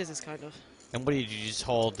 paper, scissors kind of. And what did you just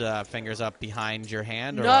hold fingers up behind your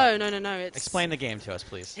hand? Or No. Explain the game to us,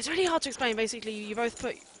 please. It's really hard to explain. Basically, you both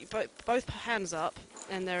put both hands up,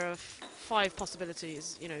 and there are 5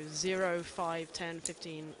 possibilities. You know, 0, 5, 10,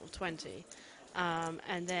 15, or 20.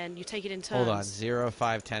 And then you take it in turns. Hold on, 0,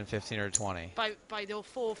 5, 10, 15, or 20. By your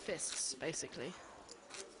 4 fists, basically.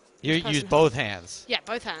 You use both hands? Yeah,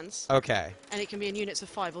 both hands. Okay. And it can be in units of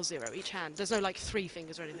 5 or 0, each hand. There's no, like, 3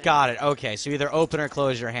 fingers or anything. Got it. Okay, so either open or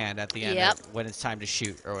close your hand at the end Yep. when it's time to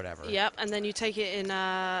shoot or whatever. Yep, and then you take it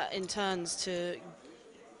in turns to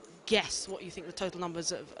guess what you think the total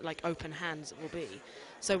numbers of, like, open hands will be.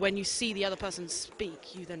 So when you see the other person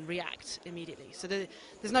speak, you then react immediately. So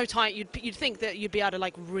there's no time. You'd think that you'd be able to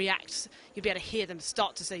like react. You'd be able to hear them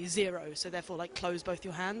start to say 0. So therefore, like close both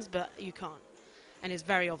your hands, but you can't. And it's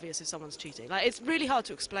very obvious if someone's cheating. Like it's really hard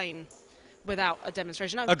to explain without a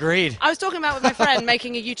demonstration. Agreed. I was talking about with my friend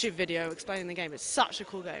making a YouTube video explaining the game. It's such a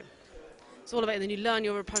cool game. It's all about it. Then you learn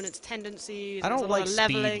your opponent's tendencies. I don't like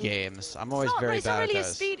leveling. speed games. I'm always very it's bad not really at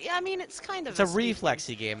those. a speed. I mean, it's kind of. It's a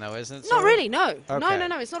reflexy game, though, isn't it? Not really. No. Okay.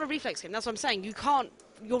 No. It's not a reflex game. That's what I'm saying. You can't.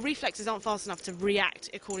 Your reflexes aren't fast enough to react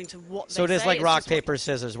according to what they say. So it is like It's rock, just paper,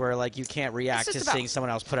 scissors, where like you can't react to just about- seeing someone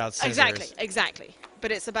else put out scissors. Exactly.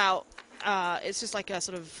 But it's about. It's just like a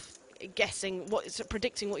sort of guessing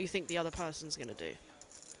predicting what you think the other person's going to do.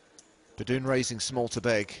 Badoon raising small to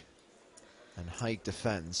big, and Haig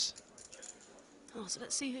defends. Oh, so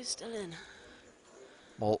let's see who's still in.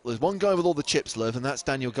 Well, there's one guy with all the chips, Liv, and that's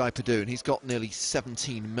Daniel Guy Padoon. He's got nearly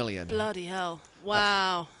 17 million. Bloody hell.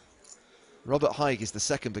 Wow. Robert Haig is the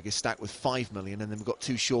second biggest stack with 5 million, and then we've got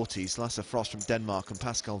two shorties, Lasse Frost from Denmark and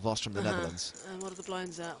Pascal Voss from the Netherlands. And what are the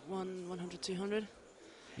blinds at? 100, 200?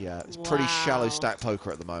 Yeah, it's pretty shallow stack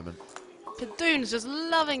poker at the moment. Padoon's just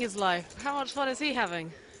loving his life. How much fun is he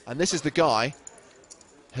having? And this is the guy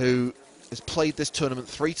who has played this tournament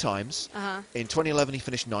 3 times. In 2011, he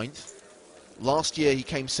finished 9th. Last year, he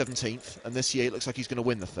came 17th, and this year it looks like he's going to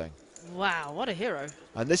win the thing. Wow, what a hero.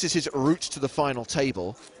 And this is his route to the final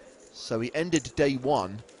table. So he ended day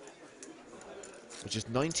 1, which is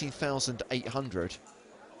 19,800.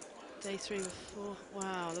 Day 3 with 4.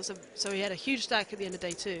 Wow, so he had a huge stack at the end of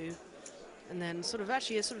day 2, and then sort of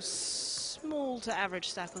actually a sort of small to average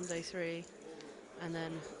stack on day 3. And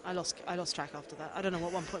then I lost track after that. I don't know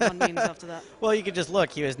what 1.1 means after that. Well, you could just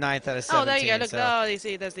look. He was 9th out of 17. Oh, there you go. Look, so oh, you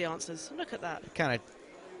see, there's the answers. Look at that. kind of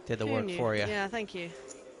did the work for you. Yeah, thank you.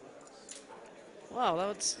 Wow,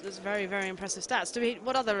 that's very, very impressive stats.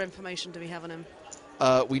 What other information do we have on him?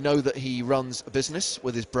 We know that he runs a business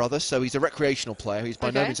with his brother, so he's a recreational player. He's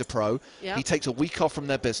by no means a pro. Yeah. He takes a week off from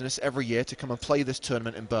their business every year to come and play this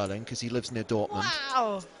tournament in Berlin because he lives near Dortmund.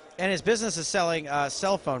 Wow. And his business is selling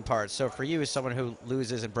cell phone parts. So for you, as someone who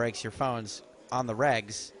loses and breaks your phones on the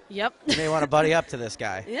regs, Yep. you may want to buddy up to this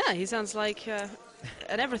guy. Yeah, he sounds like an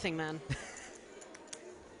everything man.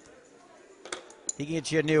 He can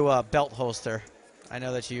get you a new belt holster. I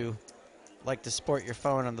know that you like to sport your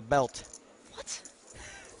phone on the belt. What?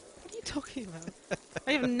 What are you talking about?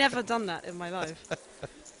 I have never done that in my life.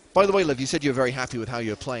 By the way, Liv, you said you're very happy with how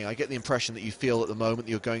you're playing. I get the impression that you feel at the moment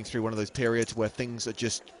that you're going through one of those periods where things are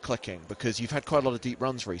just clicking, because you've had quite a lot of deep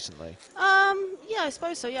runs recently. Yeah, I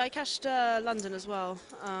suppose so. Yeah, I cashed London as well.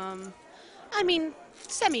 I mean,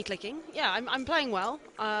 semi-clicking. Yeah, I'm playing well.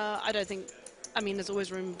 I don't think... I mean, there's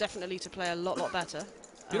always room, definitely, to play a lot better.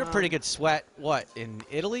 You had a pretty good sweat, what, in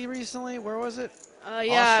Italy recently? Where was it?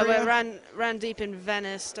 Yeah, Austria? I ran deep in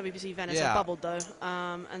Venice, WPC Venice. Yeah. I bubbled, though.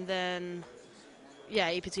 And then... Yeah,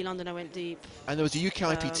 EPT London, I went deep. And there was a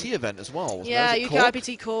UK IPT event as well, wasn't Yeah, there? Was it UK Cork?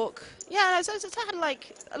 IPT Cork. Yeah, so I had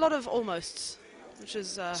like a lot of almosts, which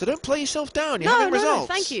is... So don't play yourself down, you're no, having results.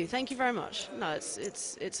 thank you very much. No,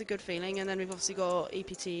 it's a good feeling, and then we've obviously got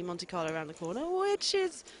EPT Monte Carlo around the corner, which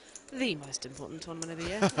is the most important tournament of the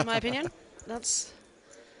year, in my opinion.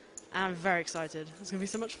 I'm very excited. It's going to be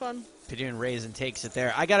so much fun. Padoon Raisin takes it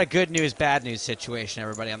there. I got a good news, bad news situation,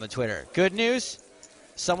 everybody on the Twitter. Good news,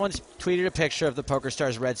 someone's tweeted a picture of the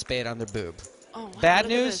PokerStars red spade on their boob. Oh, wow, Bad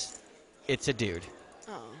look at news, this. it's a dude.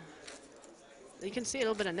 Oh. You can see a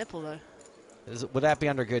little bit of nipple, though. Would that be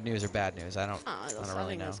under good news or bad news? I don't I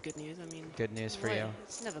really think know. that's good news. I mean, Good news for well, you.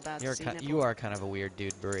 It's never bad You're to see nipple. you are kind of a weird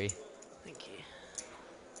dude, Boeree. Thank you.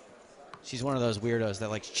 She's one of those weirdos that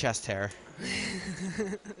likes chest hair.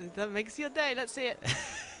 That makes your day. Let's see it.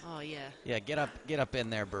 Oh, yeah. Yeah, get up in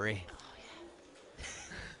there, Boeree.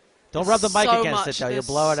 Don't rub the mic So against it, much. though. You'll There's-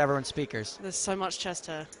 blow out everyone's speakers. There's so much chest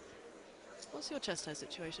hair. What's your chest hair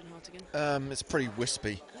situation, Hartigan? It's pretty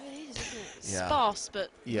wispy. Oh, it is, isn't it? Yeah. Sparse,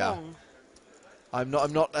 but Yeah. long. I'm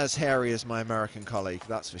not as hairy as my American colleague,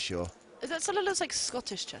 that's for sure. That sort of looks like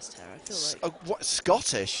Scottish chest hair, I feel like. What,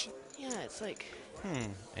 Scottish? Yeah, it's like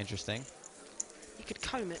Interesting. you could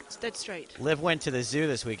comb it. It's dead straight. Liv went to the zoo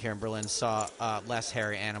this week here in Berlin, saw less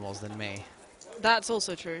hairy animals than me. That's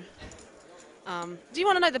also true. Do you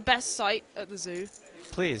want to know the best sight at the zoo?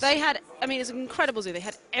 Please. They had, I mean, it's an incredible zoo. They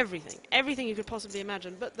had everything you could possibly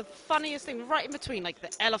imagine. But the funniest thing, right in between, like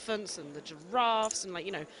the elephants and the giraffes and, like,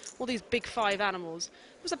 you know, all these big 5 animals,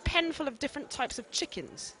 was a pen full of different types of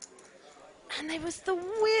chickens. And they was the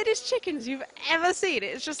weirdest chickens you've ever seen.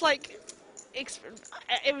 It's just like,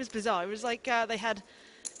 it was bizarre. It was like they had,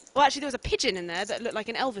 well, actually, there was a pigeon in there that looked like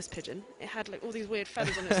an Elvis pigeon. It had like all these weird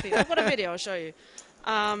feathers on its feet. I've got a video, I'll show you.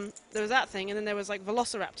 There was that thing, and then there was like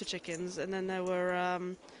velociraptor chickens, and then there were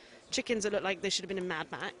chickens that looked like they should have been in Mad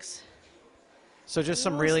Max. So just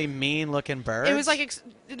some really mean-looking birds? It was like,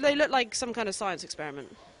 they looked like some kind of science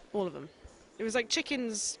experiment, all of them. It was like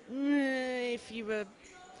chickens, if you were...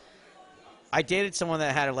 I dated someone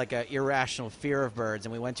that had like an irrational fear of birds,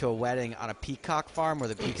 and we went to a wedding on a peacock farm where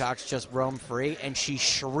the peacocks just roam free, and she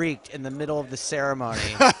shrieked in the middle of the ceremony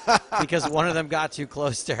because one of them got too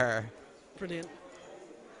close to her. Brilliant.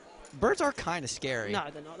 Birds are kind of scary. No,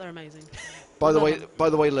 they're not. They're amazing. By the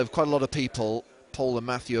way, Liv, quite a lot of people Paul and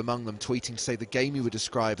Matthew among them, tweeting to say the game you were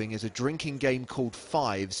describing is a drinking game called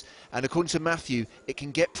Fives. And according to Matthew, it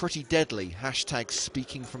can get pretty deadly. Hashtag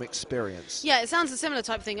speaking from experience. Yeah, it sounds a similar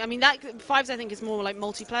type thing. I mean, that Fives I think is more like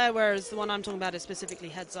multiplayer, whereas the one I'm talking about is specifically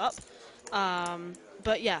heads up.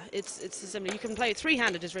 But yeah, it's similar. You can play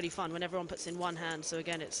three-handed is really fun when everyone puts in one hand. So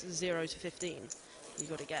again, it's 0 to 15. You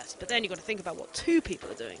got to guess, but then you got to think about what two people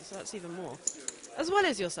are doing. So that's even more, as well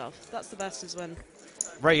as yourself. That's the best is when.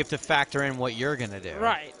 Right, you have to factor in what you're going to do.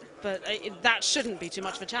 Right, but that shouldn't be too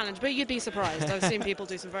much of a challenge. But you'd be surprised. I've seen people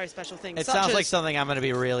do some very special things. It sounds like something I'm going to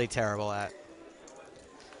be really terrible at.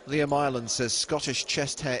 Liam Ireland says Scottish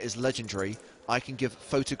chest hair is legendary. I can give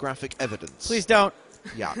photographic evidence. Please don't.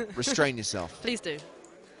 Yeah, restrain yourself. Please do.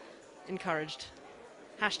 Encouraged.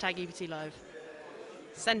 Hashtag EPT Live.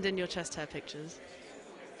 Send in your chest hair pictures.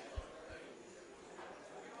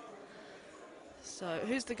 So,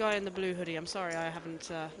 who's the guy in the blue hoodie? I'm sorry, I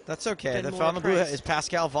haven't. That's okay. been The more fellow in the blue appraised. is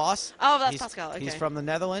Pascal Voss. Oh, that's Pascal. Okay. He's from the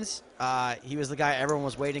Netherlands. He was the guy everyone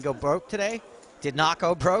was waiting to go broke today. Did not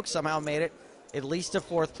go broke. Somehow made it at least to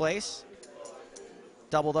 4th place.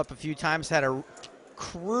 Doubled up a few times. Had a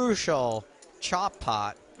crucial chop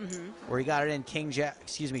pot where he got it in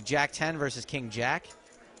Jack 10 versus King Jack.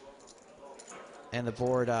 And the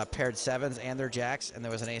board paired 7s and their jacks, and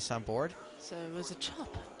there was an ace on board. So it was a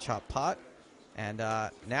chop. Chop pot. And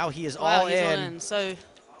now he is Wow, all he's in. all in. So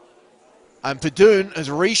And Padoon has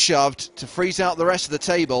reshoved to freeze out the rest of the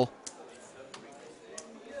table.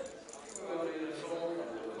 Final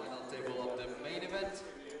table of the main event.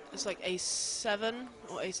 it's like ace 7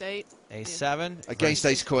 or ace 8. Ace 7. Against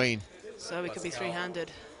ace queen. So it could be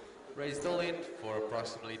three-handed. Raised all in for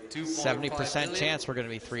approximately 2.5 70% million. chance we're going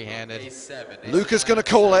to be three-handed. Ace 7. Luca's going to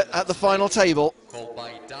call it at the final table. Called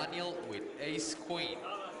by Daniel with ace queen.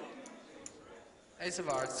 Ace of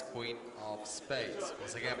hearts, queen of spades.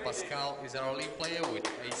 Once again, Pascal is our all-in player with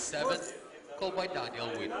ace 7. Called by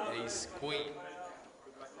Daniel with ace queen.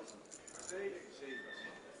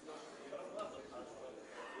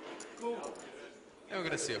 And we're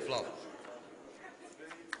going to see a flop.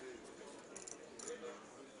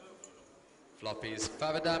 Flop is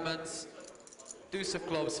 5 of diamonds, deuce of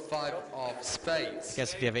clubs, 5 of spades. I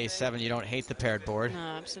guess if you have ace 7, you don't hate the paired board. No,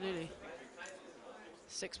 absolutely.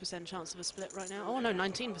 6% chance of a split right now. Oh no,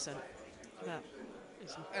 19%. Look at that.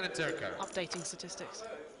 It's And a turn card. updating statistics.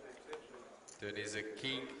 Then is a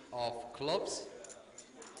king of clubs.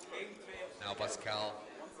 Now Pascal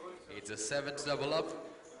needs a 7 to double up,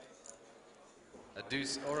 a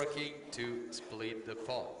deuce or a king to split the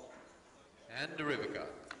pot. And the river card.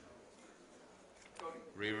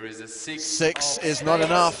 River is a 6. 6 of is not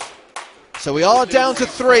spades. enough. So we are down to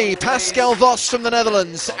 3. Pascal Voss from the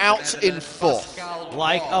Netherlands out in 4th. Pascal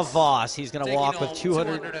Like a Voss, he's going to taking walk with home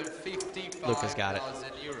 200. 255,000 Luca's got it.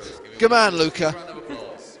 euros. Give him Good man, a Luca. round of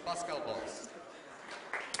applause. Pascal Voss.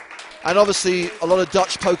 And obviously, a lot of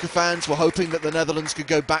Dutch poker fans were hoping that the Netherlands could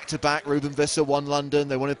go back-to-back. Ruben Visser won London.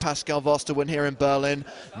 They wanted Pascal Voss to win here in Berlin.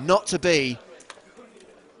 Not to be.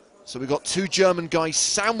 So we've got 2 German guys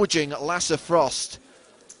sandwiching Lasse Frost.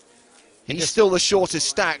 He's still the shortest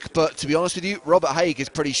stack, but to be honest with you, Robert Haig is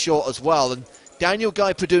pretty short as well. And Daniel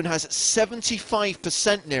Guy Padoon has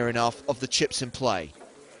 75% near enough of the chips in play.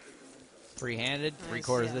 Three-handed, Nice,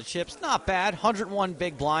 3/4 yeah. of the chips. Not bad. 101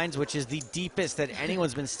 big blinds, which is the deepest that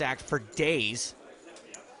anyone's been stacked for days.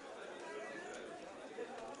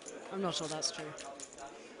 I'm not sure that's true.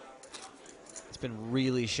 It's been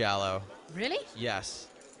really shallow. Really? Yes.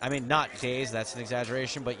 I mean, not days, that's an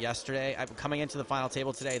exaggeration, but yesterday, coming into the final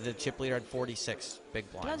table today, the chip leader had 46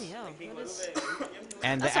 big blinds. Bloody hell. That is,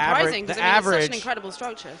 And that's the surprising because the I mean, it's such average an incredible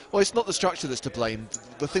structure. Well, it's not the structure that's to blame.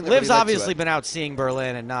 The thing that Liv's really led to obviously it. been out seeing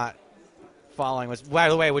Berlin and not following. By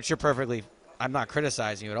the way, which you're perfectly. I'm not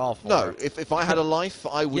criticizing you at all for. No, if I had a life,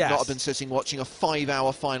 I would Yes. not have been sitting watching a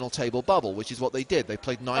 5-hour final table bubble, which is what they did. They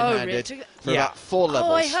played 9-handed really? for Yeah. about 4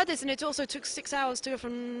 levels. Oh, I heard this, and it also took 6 hours to go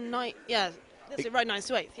from 9. Yeah, that's it, right, 9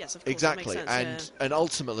 to 8. Yes, of course. Exactly, That makes sense, and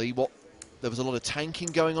ultimately, there was a lot of tanking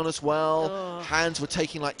going on as well. Oh. Hands were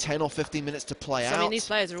taking like 10 or 15 minutes to play So, out. I mean, these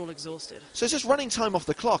players are all exhausted. So it's just running time off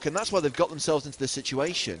the clock, and that's why they've got themselves into this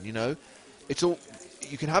situation. You know, it's all.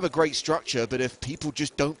 You can have a great structure, but if people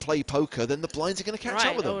just don't play poker, then the blinds are going to catch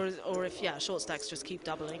up with them. Or if, short stacks just keep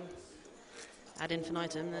doubling ad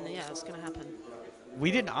infinitum, then, yeah, it's going to happen.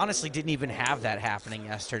 We honestly didn't even have that happening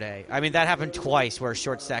yesterday. I mean, that happened twice where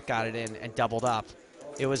short stack got it in and doubled up.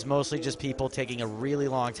 It was mostly just people taking a really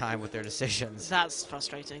long time with their decisions. That's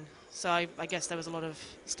frustrating. So I guess there was a lot of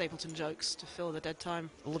Stapleton jokes to fill the dead time.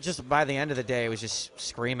 Well, just by the end of the day, it was just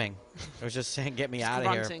screaming. It was just saying, get me Just out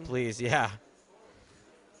of here, grunting. please. Yeah.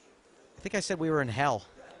 I think I said we were in hell.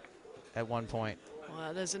 at one point.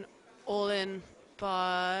 Well, there's an all-in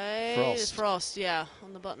by Frost. yeah,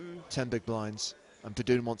 on the button. 10 big blinds. And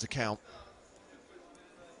Padoon wants to count.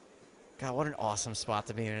 God, what an awesome spot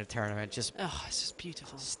to be in a tournament. Just Oh, it's just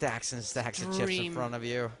beautiful. stacks and stacks of chips in front of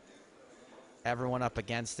you. Everyone up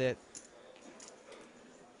against it.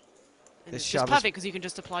 And This it's shove just is- perfect because you can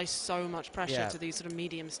just apply so much pressure Yeah. to these sort of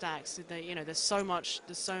medium stacks. They, there's so much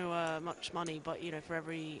money, but for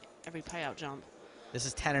every payout jump. This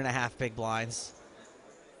is 10.5 big blinds.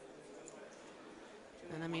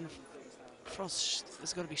 And I mean, Frost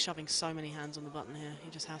has got to be shoving so many hands on the button here.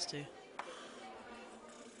 He just has to.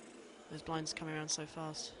 Those blinds coming around so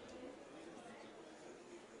fast.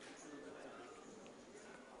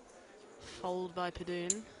 Fold by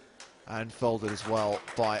Padoon. And folded as well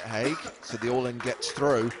by Haig. So the all-in gets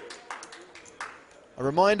through. A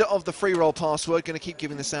reminder of the free roll password. Going to keep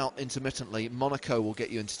giving this out intermittently. Monaco will get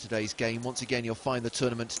you into today's game. Once again, you'll find the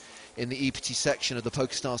tournament in the EPT section of the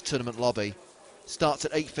PokerStars tournament lobby. Starts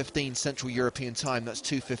at 8:15 Central European time. That's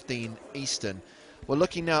 2:15 Eastern. We're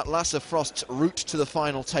looking now at Lasse Frost's route to the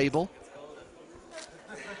final table.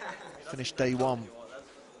 Finished day one.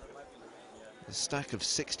 A stack of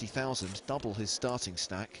 60,000, double his starting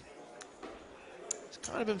stack. It's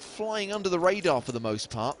kind of been flying under the radar for the most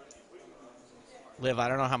part. Liv, I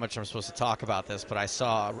don't know how much I'm supposed to talk about this, but I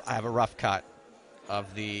have a rough cut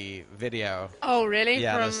of the video. Oh, really?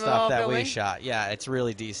 Yeah, From the stuff that we Boeree? shot. Yeah, it's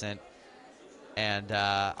really decent. And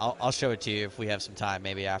I'll show it to you if we have some time,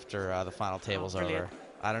 maybe after the final table's over. brilliant.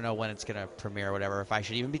 I don't know when it's going to premiere or whatever, if I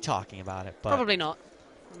should even be talking about it. But, Probably not.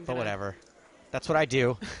 but whatever. That's what I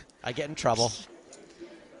do. I get in trouble.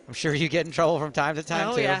 I'm sure you get in trouble from time to time,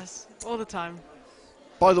 Oh, too. yes. All the time.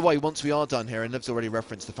 By the way, once we are done here, and Liv's already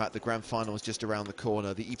referenced the fact the grand final is just around the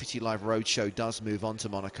corner, the EPT Live Roadshow does move on to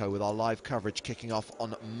Monaco with our live coverage kicking off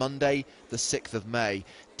on Monday, the 6th of May.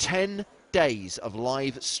 10 days of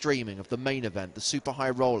live streaming of the main event, the Super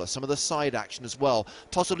High Roller, some of the side action as well,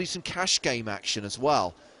 possibly some cash game action as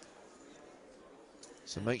well.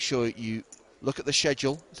 So make sure you look at the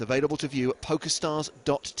schedule. It's available to view at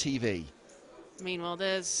pokerstars.tv. Meanwhile,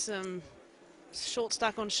 there's some short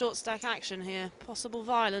stack on short stack action here. Possible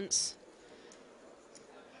violence.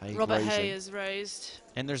 Haig Robert raising. Hay is raised.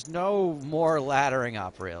 And there's no more laddering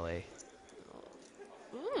up, really.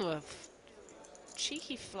 Ooh, a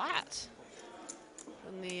cheeky flat.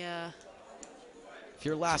 And the If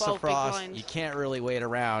you're Lasse 12 big Frost, blind. you can't really wait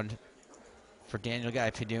around for Daniel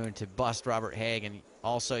Guy Padoon to bust Robert Haig. And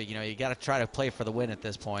also, you got to try to play for the win at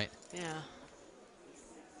this point. yeah.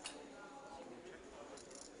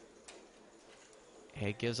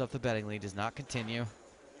 Haig gives up the betting lead, does not continue.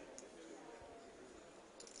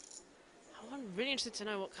 I'm really interested to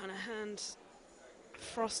know what kind of hand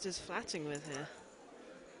Frost is flatting with here.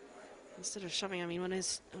 Instead of shoving, I mean, on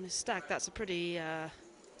his stack, that's a pretty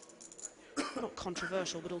not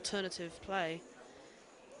controversial, but alternative play.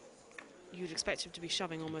 You'd expect him to be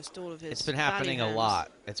shoving almost all of his. It's been value happening a hands.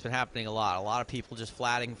 lot. It's been happening a lot. A lot of people just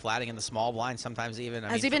flatting in the small blind, sometimes even.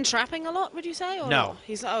 Has he been trapping a lot, would you say? Or No. not?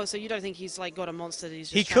 He's so you don't think he's like got a monster that he's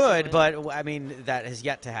just He trapping could, with? but I mean, that has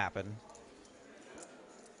yet to happen.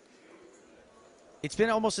 It's been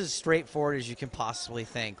almost as straightforward as you can possibly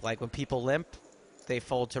think. Like when people limp, they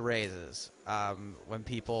fold to raises. When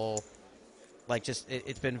people, like,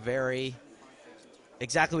 it's been very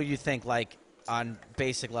exactly what you think, like on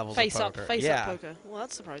basic levels face of up, poker. face yeah. up poker. Well,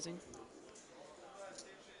 that's surprising.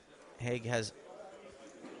 Haig has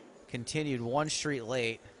continued one street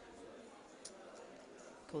late.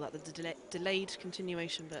 Call that the delayed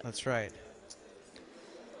continuation bet. That's right.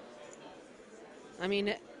 I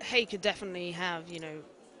mean, Hay could definitely have,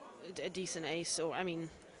 a decent ace, or I mean,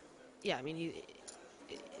 yeah, I mean,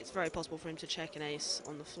 it's very possible for him to check an ace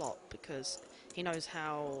on the flop because he knows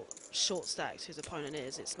how short stacked his opponent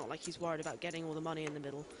is. It's not like he's worried about getting all the money in the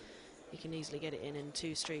middle. He can easily get it in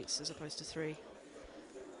 2 streets as opposed to 3.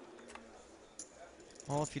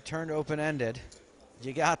 Well, if you turned open-ended,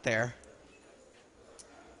 you got there.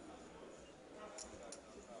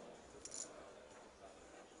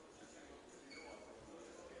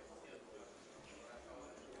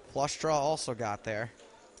 Flush draw also got there.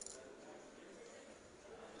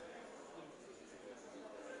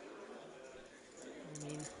 I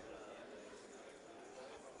mean, it'd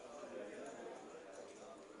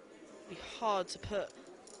be hard to put.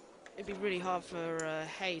 It'd be really hard for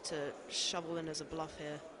Hay to shovel in as a bluff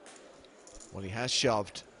here. Well, he has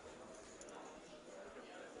shoved.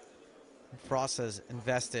 Frost has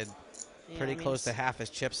invested Yeah, pretty I mean, close to half his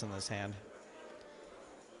chips in this hand.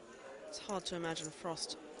 It's hard to imagine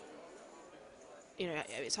Frost.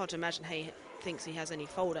 It's hard to imagine Hay thinks he has any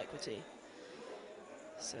fold equity.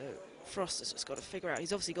 So Frost has just got to figure out.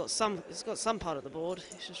 He's obviously got some. He's got some part of the board.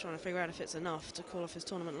 He's just trying to figure out if it's enough to call off his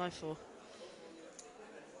tournament life for.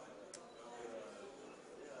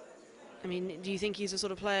 I mean, do you think he's the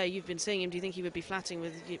sort of player you've been seeing him? Do you think he would be flatting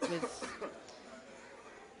with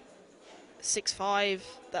 6-5,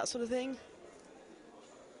 that sort of thing?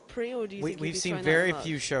 Or do you think we've seen very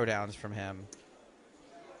few showdowns from him.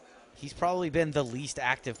 He's probably been the least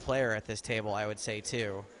active player at this table, I would say,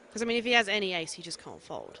 too. Because I mean, if he has any ace, he just can't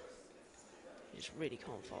fold. He just really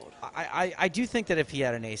can't fold. I do think that if he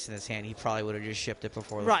had an ace in his hand, he probably would have just shipped it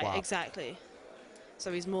before the flop. Right, exactly.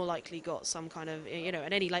 So he's more likely got some kind of, you know,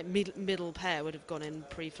 and any like middle pair would have gone in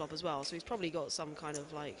pre-flop as well. So he's probably got some kind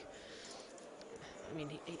of like, I mean,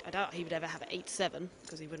 I doubt he would ever have 8-7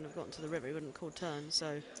 because he wouldn't have gotten to the river. He wouldn't have called turn.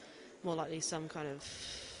 So more likely some kind of.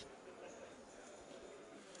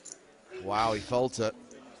 Wow, he folds it.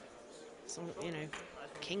 Some, you know,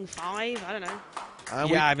 king 5. I don't know.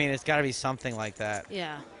 Yeah, I mean, it's got to be something like that.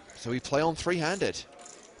 Yeah. So we play on three-handed.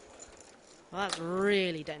 Well, that's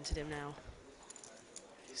really dented him now.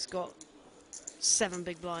 He's got 7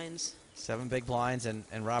 big blinds. 7 big blinds, and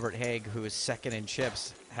Robert Haig, who is second in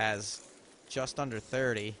chips, has just under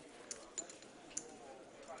 30.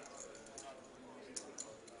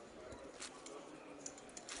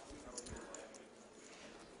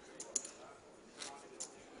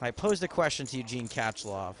 I posed a question to Eugene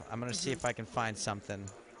Katchalov. I'm going to see if I can find something.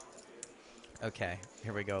 Okay,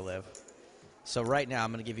 here we go, Liv. So right now,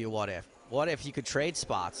 I'm going to give you a what if. What if you could trade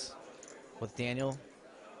spots with Daniel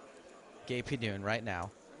Gay-Pidun right now?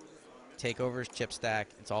 Take over his chip stack.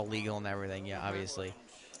 It's all legal and everything, yeah, obviously.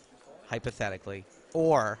 Hypothetically.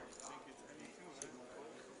 Or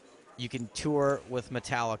you can tour with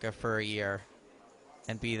Metallica for a year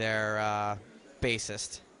and be their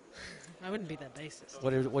bassist. I wouldn't be their bassist.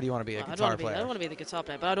 What do you want to be, a guitar player? I don't want to be the guitar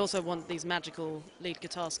player, but I'd also want these magical lead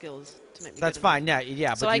guitar skills to make me. That's fine.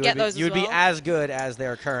 Yeah. So but I get those. You'd be as good as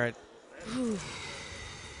their current. I would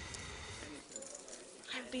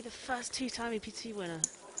be the first 2-time EPT winner.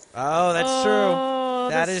 Oh, that's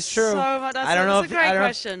true. That is true. So much, I don't know that's a great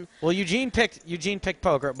question. Well, Eugene picked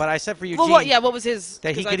poker, but I said for Eugene. Well, what was his?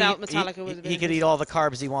 That he I could doubt eat. Metallica would have been He could his. eat all the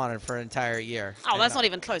carbs he wanted for an entire year. Oh, that's not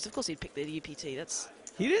even close. Of course, he'd pick the UPT. That's.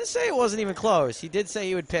 He didn't say it wasn't even close. He did say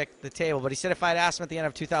he would pick the table, but he said if I'd asked him at the end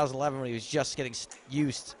of 2011 when he was just getting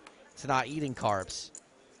used to not eating carbs,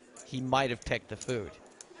 he might have picked the food.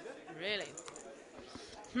 Really?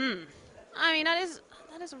 I mean, that is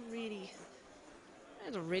a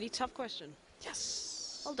really tough question.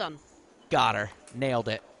 Yes. Well done. Got her. Nailed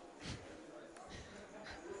it.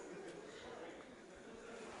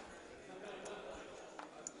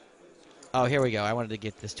 Oh, here we go. I wanted to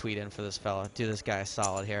get this tweet in for this fella. Do this guy a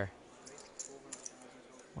solid here.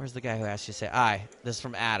 Where's the guy who asked you to say, aye? This is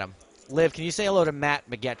from Adam. Liv, can you say hello to Matt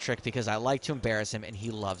McGettrick because I like to embarrass him and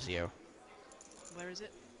he loves you. Where is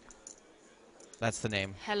it? That's the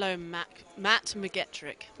name. Hello, Matt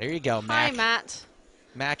McGettrick. There you go, Mac. Hi, Matt.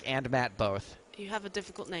 Mac and Matt both. You have a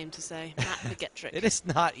difficult name to say. Matt McGettrick. It is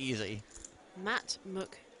not easy. Matt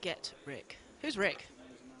McGettrick. Who's Rick?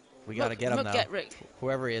 We got to get him, though. McGettrick.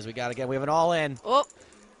 Whoever he is, we got to get him. We have an all-in. Oh.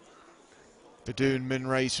 Pidun min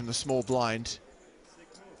raise from the small blind.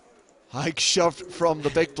 Haig shoved from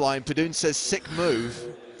the big blind. Pidun says sick move.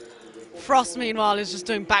 Frost, meanwhile, is just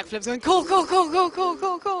doing backflips, going cool, cool, cool, cool, cool,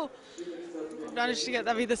 cool, cool. Managed to get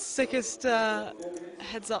that'd be the sickest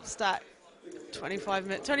heads-up stack.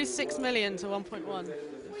 26 million to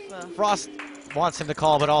 1.1. Frost wants him to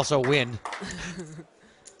call, but also win.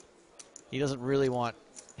 He doesn't really want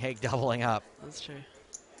Haig doubling up. That's true.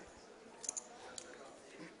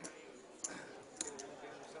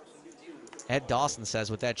 Ed Dawson says,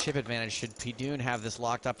 with that chip advantage, should Pidun have this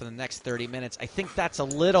locked up in the next 30 minutes? I think that's a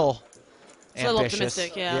little ambitious. A little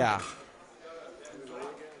optimistic, yeah. Yeah.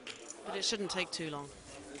 But it shouldn't take too long.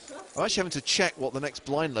 I'm actually having to check what the next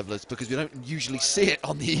blind level is because we don't usually see it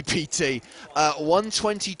on the EPT.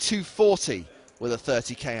 122.40 with a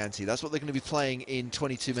 30k ante. That's what they're going to be playing in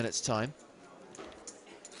 22 minutes' time.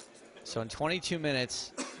 So in 22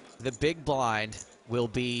 minutes, the big blind will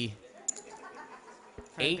be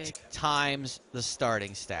Very 8 big. times the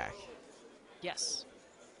starting stack. Yes.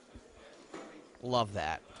 Love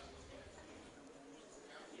that.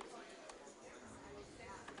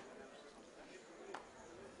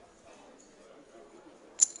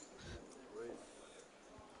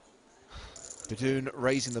 Pidun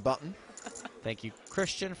raising the button. Thank you,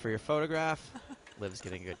 Christian, for your photograph. Liv's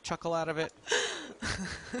getting a good chuckle out of it.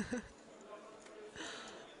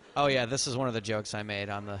 Oh, yeah, this is one of the jokes I made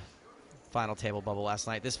on the final table bubble last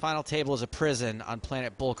night. This final table is a prison on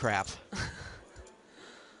planet Bullcrap.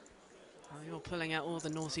 Oh, pulling out all the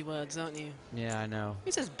naughty words, aren't you? Yeah, I know.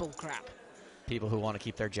 Who says bull crap? People who want to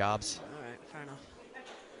keep their jobs. All right, fair enough.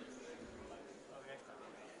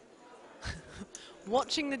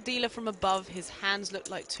 Watching the dealer from above, his hands look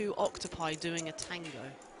like two octopi doing a tango.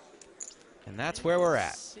 And that's where we're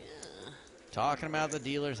at. Yeah. Talking about the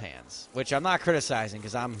dealer's hands, which I'm not criticizing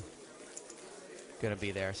because I'm going to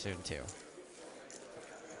be there soon, too.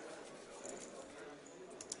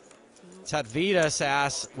 Tatvitas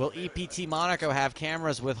asks, will EPT Monaco have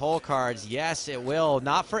cameras with hole cards? Yes, it will.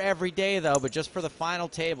 Not for every day, though, but just for the final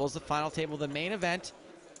tables. The final table, the main event,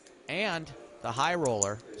 and the high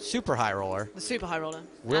roller, super high roller. The super high roller.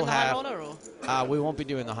 We'll and the have, high roller, or? We won't be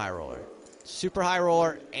doing the high roller. Super high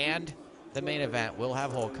roller and the main event will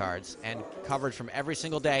have hole cards and coverage from every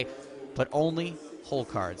single day, but only hole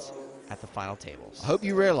cards at the final tables. I hope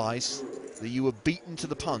you realize that you were beaten to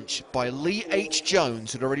the punch by Lee H.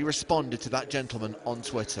 Jones, who'd already responded to that gentleman on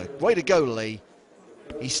Twitter. Way to go, Lee.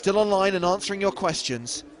 He's still online and answering your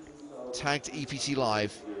questions. Tagged EPT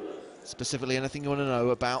Live. Specifically, anything you want to know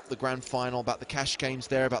about the grand final, about the cash games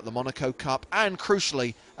there, about the Monaco Cup, and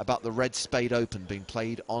crucially, about the Red Spade Open being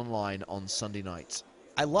played online on Sunday night.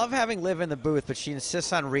 I love having Liv in the booth, but she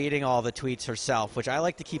insists on reading all the tweets herself, which I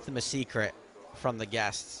like to keep them a secret from the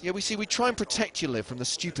guests. Yeah, we try and protect you, Liv, from the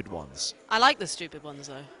stupid ones. I like the stupid ones,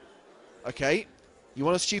 though. Okay, you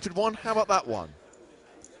want a stupid one? How about that one?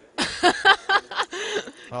 Can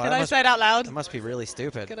I say it out loud? That must be really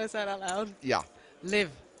stupid. Can I say it out loud? Yeah. Liv,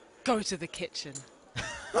 go to the kitchen.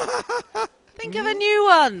 Think of a new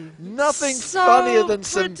one. Nothing so funnier than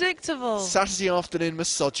predictable. some Saturday afternoon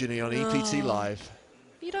misogyny on EPT Live.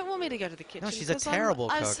 You don't want me to go to the kitchen. No, she's a 'cause terrible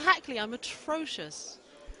cook. Exactly, I'm atrocious.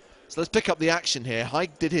 So let's pick up the action here.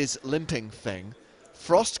 Haig did his limping thing.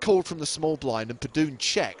 Frost called from the small blind and Padoon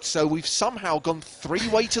checked. So we've somehow gone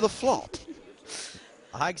three-way to the flop.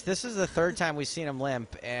 Hikes, this is the third time we've seen him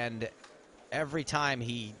limp, and every time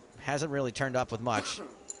he hasn't really turned up with much.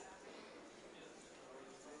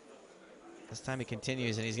 This time he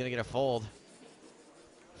continues, and he's going to get a fold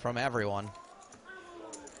from everyone.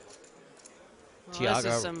 Well,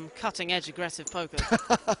 this is some cutting-edge aggressive poker.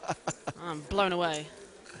 I'm blown away.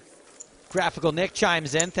 Graphical Nick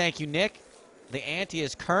chimes in. Thank you, Nick. The ante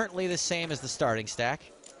is currently the same as the starting stack.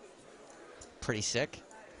 Pretty sick.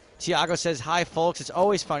 Tiago says, hi, folks. It's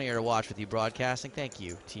always funnier to watch with you broadcasting. Thank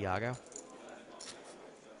you, Tiago.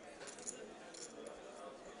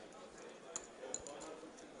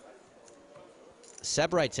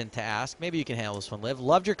 Seb writes in to ask, maybe you can handle this one, Liv.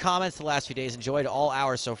 Loved your comments the last few days. Enjoyed all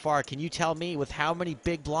hours so far. Can you tell me with how many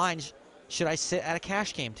big blinds should I sit at a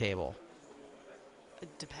cash game table?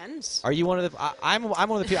 It depends. Are you one of the? I'm one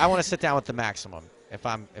of the people. I want to sit down with the maximum if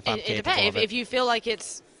I'm capable It depends. of it. If you feel like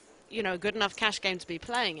it's, you know, good enough cash game to be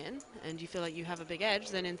playing in, and you feel like you have a big edge,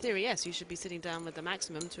 then in theory, yes, you should be sitting down with the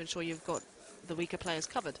maximum to ensure you've got the weaker players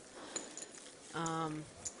covered.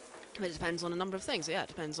 But it depends on a number of things. Yeah, it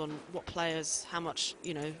depends on what players, how much,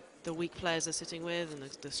 you know, the weak players are sitting with, and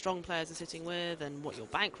the strong players are sitting with, and what your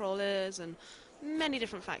bankroll is, and many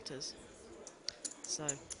different factors. So,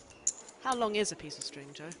 how long is a piece of string,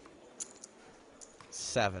 Joe?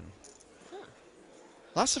 7.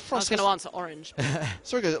 Lasse I was Frost going to answer orange.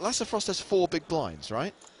 Sorry, guys. Lasse Frost has 4 big blinds,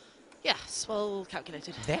 right? Yes, well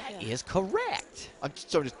calculated. That Yeah. is correct. I'm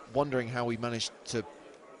just wondering how we managed to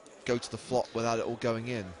go to the flop without it all going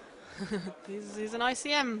in. He's an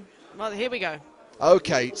ICM. Well, here we go.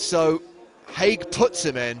 Okay, so Haig puts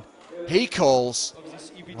him in. He calls.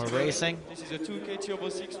 We're racing. This is a 2K Turbo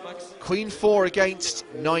 6 max. Queen 4 against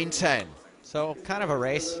 9-10. So kind of a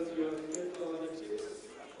race.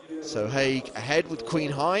 So Haig ahead with Queen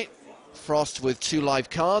High. Frost with 2 live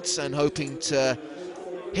cards and hoping to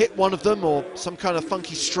hit one of them or some kind of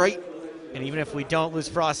funky straight. And even if we don't lose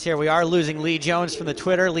Frost here, we are losing Lee Jones from the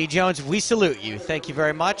Twitter. Lee Jones, we salute you. Thank you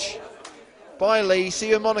very much. Bye, Lee. See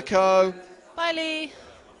you in Monaco. Bye, Lee.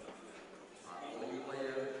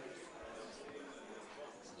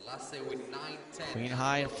 Lasse with 9-10. Queen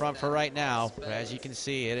High in front for right now. But as you can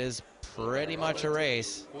see, it is pretty much a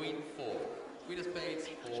race. Queen 4. Queen of spades,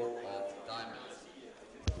 4 of diamonds.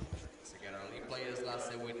 So again, our lead players,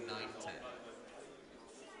 Lasse with 9-10.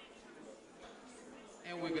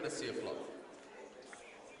 And we're going to see a flop.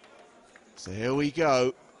 So here we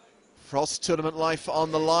go. Frost tournament life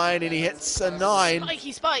on the line, and he hits a 9.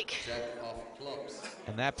 Spiky spike. Jack of clubs.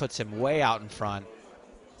 And that puts him way out in front.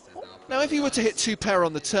 Now, if he were to hit 2 pair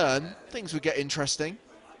on the turn, things would get interesting.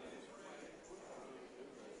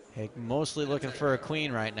 Haig mostly looking for a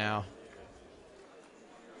queen right now.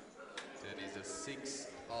 That is a 6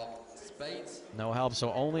 of spades. No help,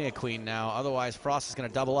 so only a queen now. Otherwise, Frost is going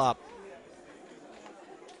to double up.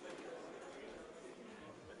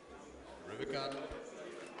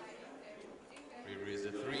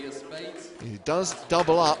 He does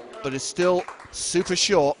double up, but is still super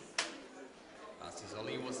short. His all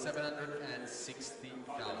was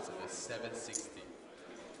 760,000. 760.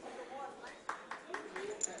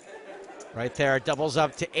 Right there, doubles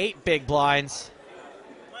up to 8 big blinds.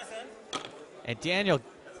 And Daniel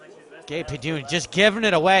Gay-Padoon just giving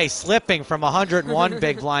it away, slipping from 101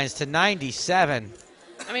 big blinds to 97.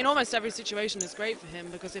 I mean, almost every situation is great for him,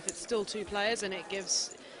 because if it's still 2 players, and it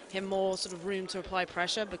gives him more sort of room to apply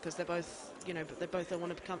pressure, because they're both, you know, they both don't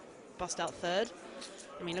want to bust out third.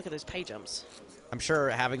 I mean, look at those pay jumps. I'm sure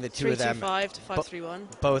having the two of them 3-2-5 to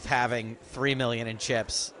 5-3-1. both having $3 million in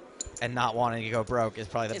chips and not wanting to go broke is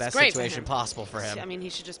probably the best situation possible for him. I mean, he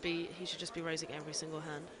should just be raising every single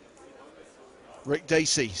hand. Rick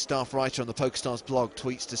Dacey, staff writer on the PokerStars blog,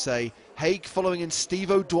 tweets to say, Haig following in Steve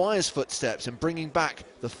O'Dwyer's footsteps and bringing back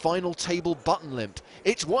the final table button limp.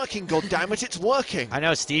 It's working, goddammit, it's working. I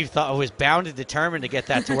know Steve thought was bound and determined to get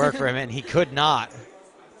that to work for him, and he could not.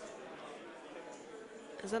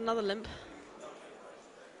 Is that another limp?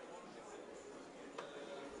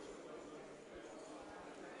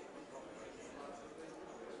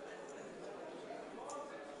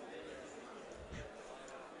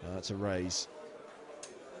 No, that's a raise.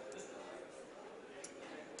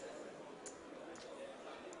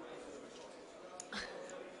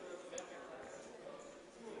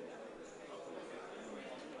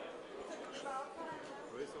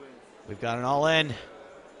 We've got an all-in.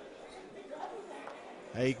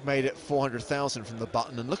 Haig made it 400,000 from the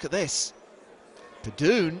button, and look at this.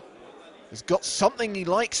 Padoon has got something he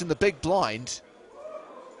likes in the big blind.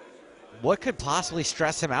 What could possibly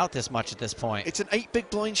stress him out this much at this point? It's an 8 big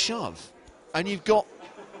blind shove, and you've got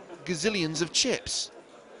gazillions of chips.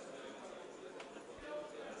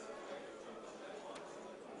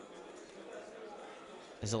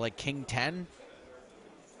 Is it like King 10?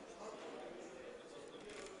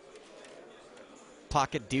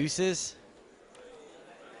 Pocket deuces?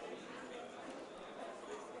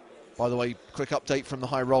 By the way, quick update from the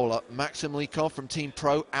high roller. Maxim Likov from Team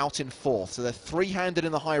Pro out in 4th. So they're 3-handed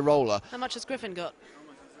in the high roller. How much has Griffin got?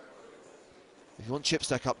 If you want chip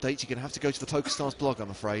stack updates, you're going to have to go to the PokerStars blog, I'm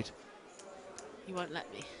afraid. You won't let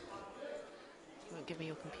me. You won't give me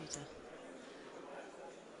your computer.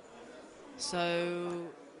 So,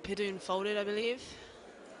 Padoon folded, I believe.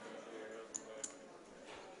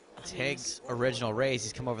 It's Haig's original raise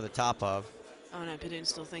he's come over the top of. Oh no, Padoon's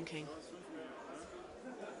still thinking.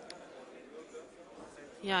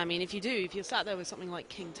 Yeah, I mean, if you're sat there with something like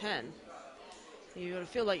King 10, you gotta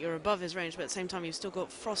feel like you're above his range, but at the same time you've still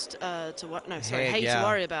got Frost Haig to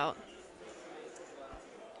worry about.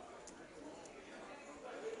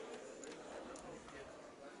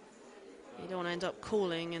 You don't want to end up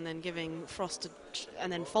calling and then giving Frost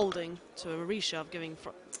and then folding to a reshove, giving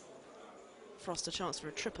Frost a chance for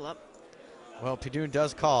a triple up. Well, Padoon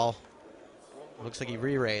does call. Looks like he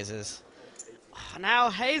re-raises.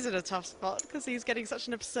 Now Hayes in a tough spot because he's getting such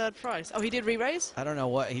an absurd price. Oh, he did re-raise? I don't know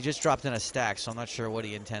what. He just dropped in a stack, so I'm not sure what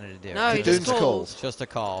he intended to do. No, he just called. Just a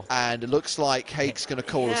call. And it looks like Haig's going to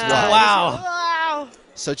call as Yeah. well. Wow.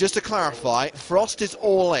 So just to clarify, Frost is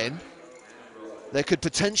all in. There could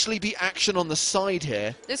potentially be action on the side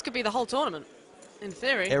here. This could be the whole tournament, in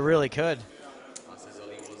theory. It really could.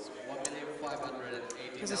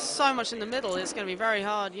 Because there's so much in the middle, it's going to be very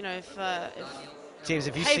hard, you know, if James,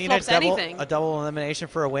 have you Hay seen flops anything. a double elimination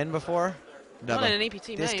for a win before? Never. not in an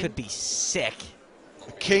EPT This main. could be sick.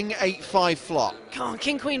 King 8-5 flop. Come on,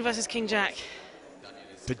 King Queen versus King Jack.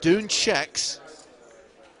 Padoon checks.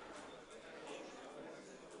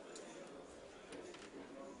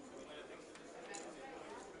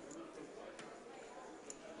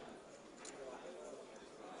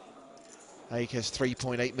 Haig has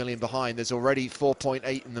 3.8 million behind. There's already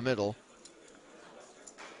 4.8 in the middle.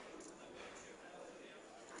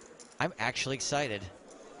 I'm actually excited.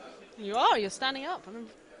 You are, you're standing up. I haven't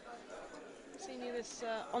seen you this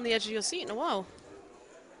on the edge of your seat in a while.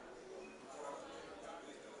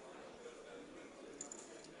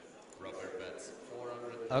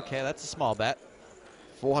 Okay, that's a small bet.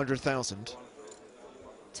 400,000.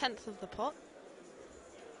 10th of the pot.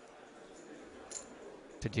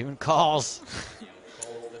 Padoon calls.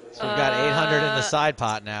 So we've got 800 in the side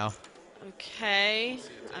pot now. Okay.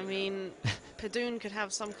 I mean, Padoon could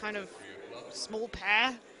have some kind of small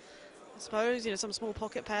pair, I suppose, you know, some small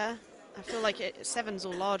pocket pair. I feel like sevens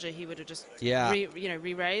or larger, he would have just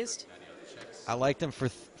re-raised. I liked him for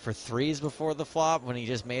threes before the flop when he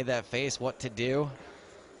just made that face. What to do?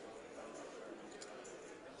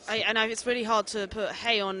 I know it's really hard to put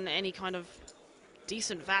Hay on any kind of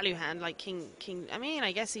decent value hand like King. I mean,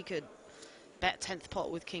 I guess he could bet 10th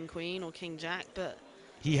pot with King Queen or King Jack, but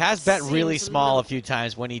He has bet really Seems a small a little- few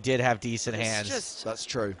times when he did have decent It's hands. just That's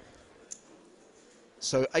true.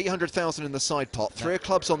 So 800,000 in the side pot, 3 of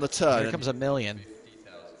clubs on the turn. Here comes a million.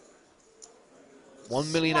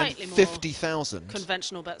 1,050,000.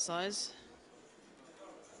 conventional bet size.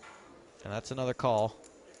 And that's another call.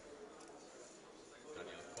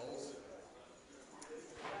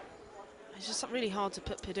 It's just really hard to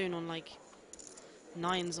put Pidun on like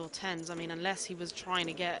 9s or 10s. I mean, unless he was trying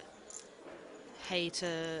to get Hay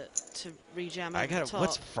to rejam I over the got. top.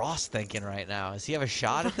 What's Frost thinking right now? Does he have a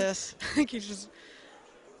shot at this? I think he's just.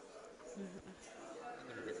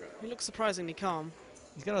 He looks surprisingly calm.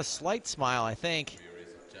 He's got a slight smile, I think.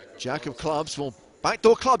 Jack of clubs. Well,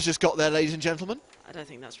 backdoor clubs just got there, ladies and gentlemen. I don't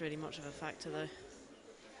think that's really much of a factor, though.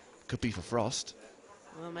 Could be for Frost.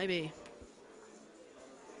 Well, maybe.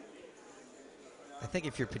 I think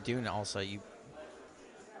if you're Pidun also, you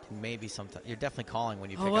can maybe sometimes you're definitely calling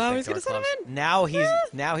when you Oh, pick wow, up he's backdoor gonna set clubs. him in.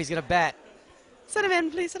 Now he's gonna bet. Set him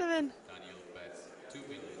in, please set him in.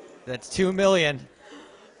 That's 2 million.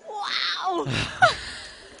 Wow!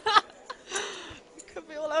 Could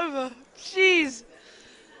be all over. Jeez.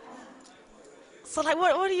 So, like,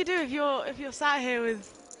 what do you do if you're sat here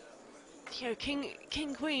with, you know,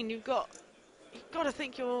 king queen? You've got to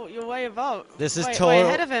think you're way above. This is way total-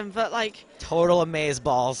 ahead of him, but like, Total amaze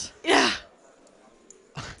balls. yeah.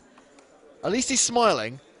 At least he's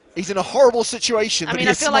smiling. He's in a horrible situation, I but mean, he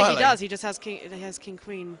I is feel smiling. like he does. He just has king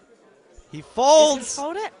queen. He He's folds.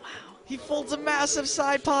 gonna fold it. Wow. He folds a massive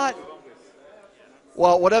side pot.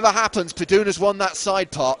 Well, whatever happens, Pidun has won that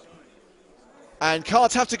side pot. And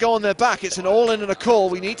cards have to go on their back. It's an all-in and a call.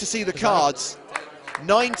 We need to see the cards.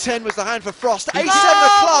 9-10 was the hand for Frost. Ace-7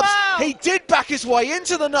 of clubs. Wow. He did back his way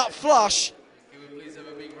into the nut flush.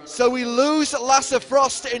 So we lose Lasse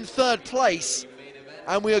Frost in 3rd place.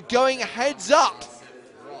 And we are going heads up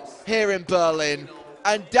here in Berlin.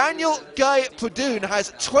 And Daniel Guy Pidun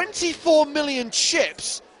has 24 million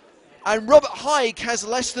chips. And Robert Haig has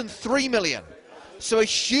less than 3 million. So a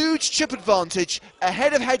huge chip advantage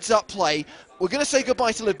ahead of heads-up play. We're going to say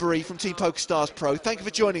goodbye to Liv Boeree from Team PokerStars Pro. Thank you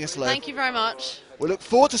for joining us, Liv. Thank you very much. We look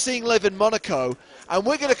forward to seeing Liv in Monaco. And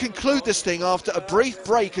we're going to conclude this thing after a brief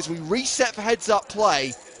break as we reset for heads-up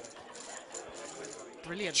play.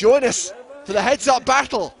 Brilliant. Join us for the heads-up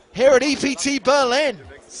battle here at EPT Berlin.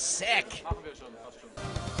 Sick.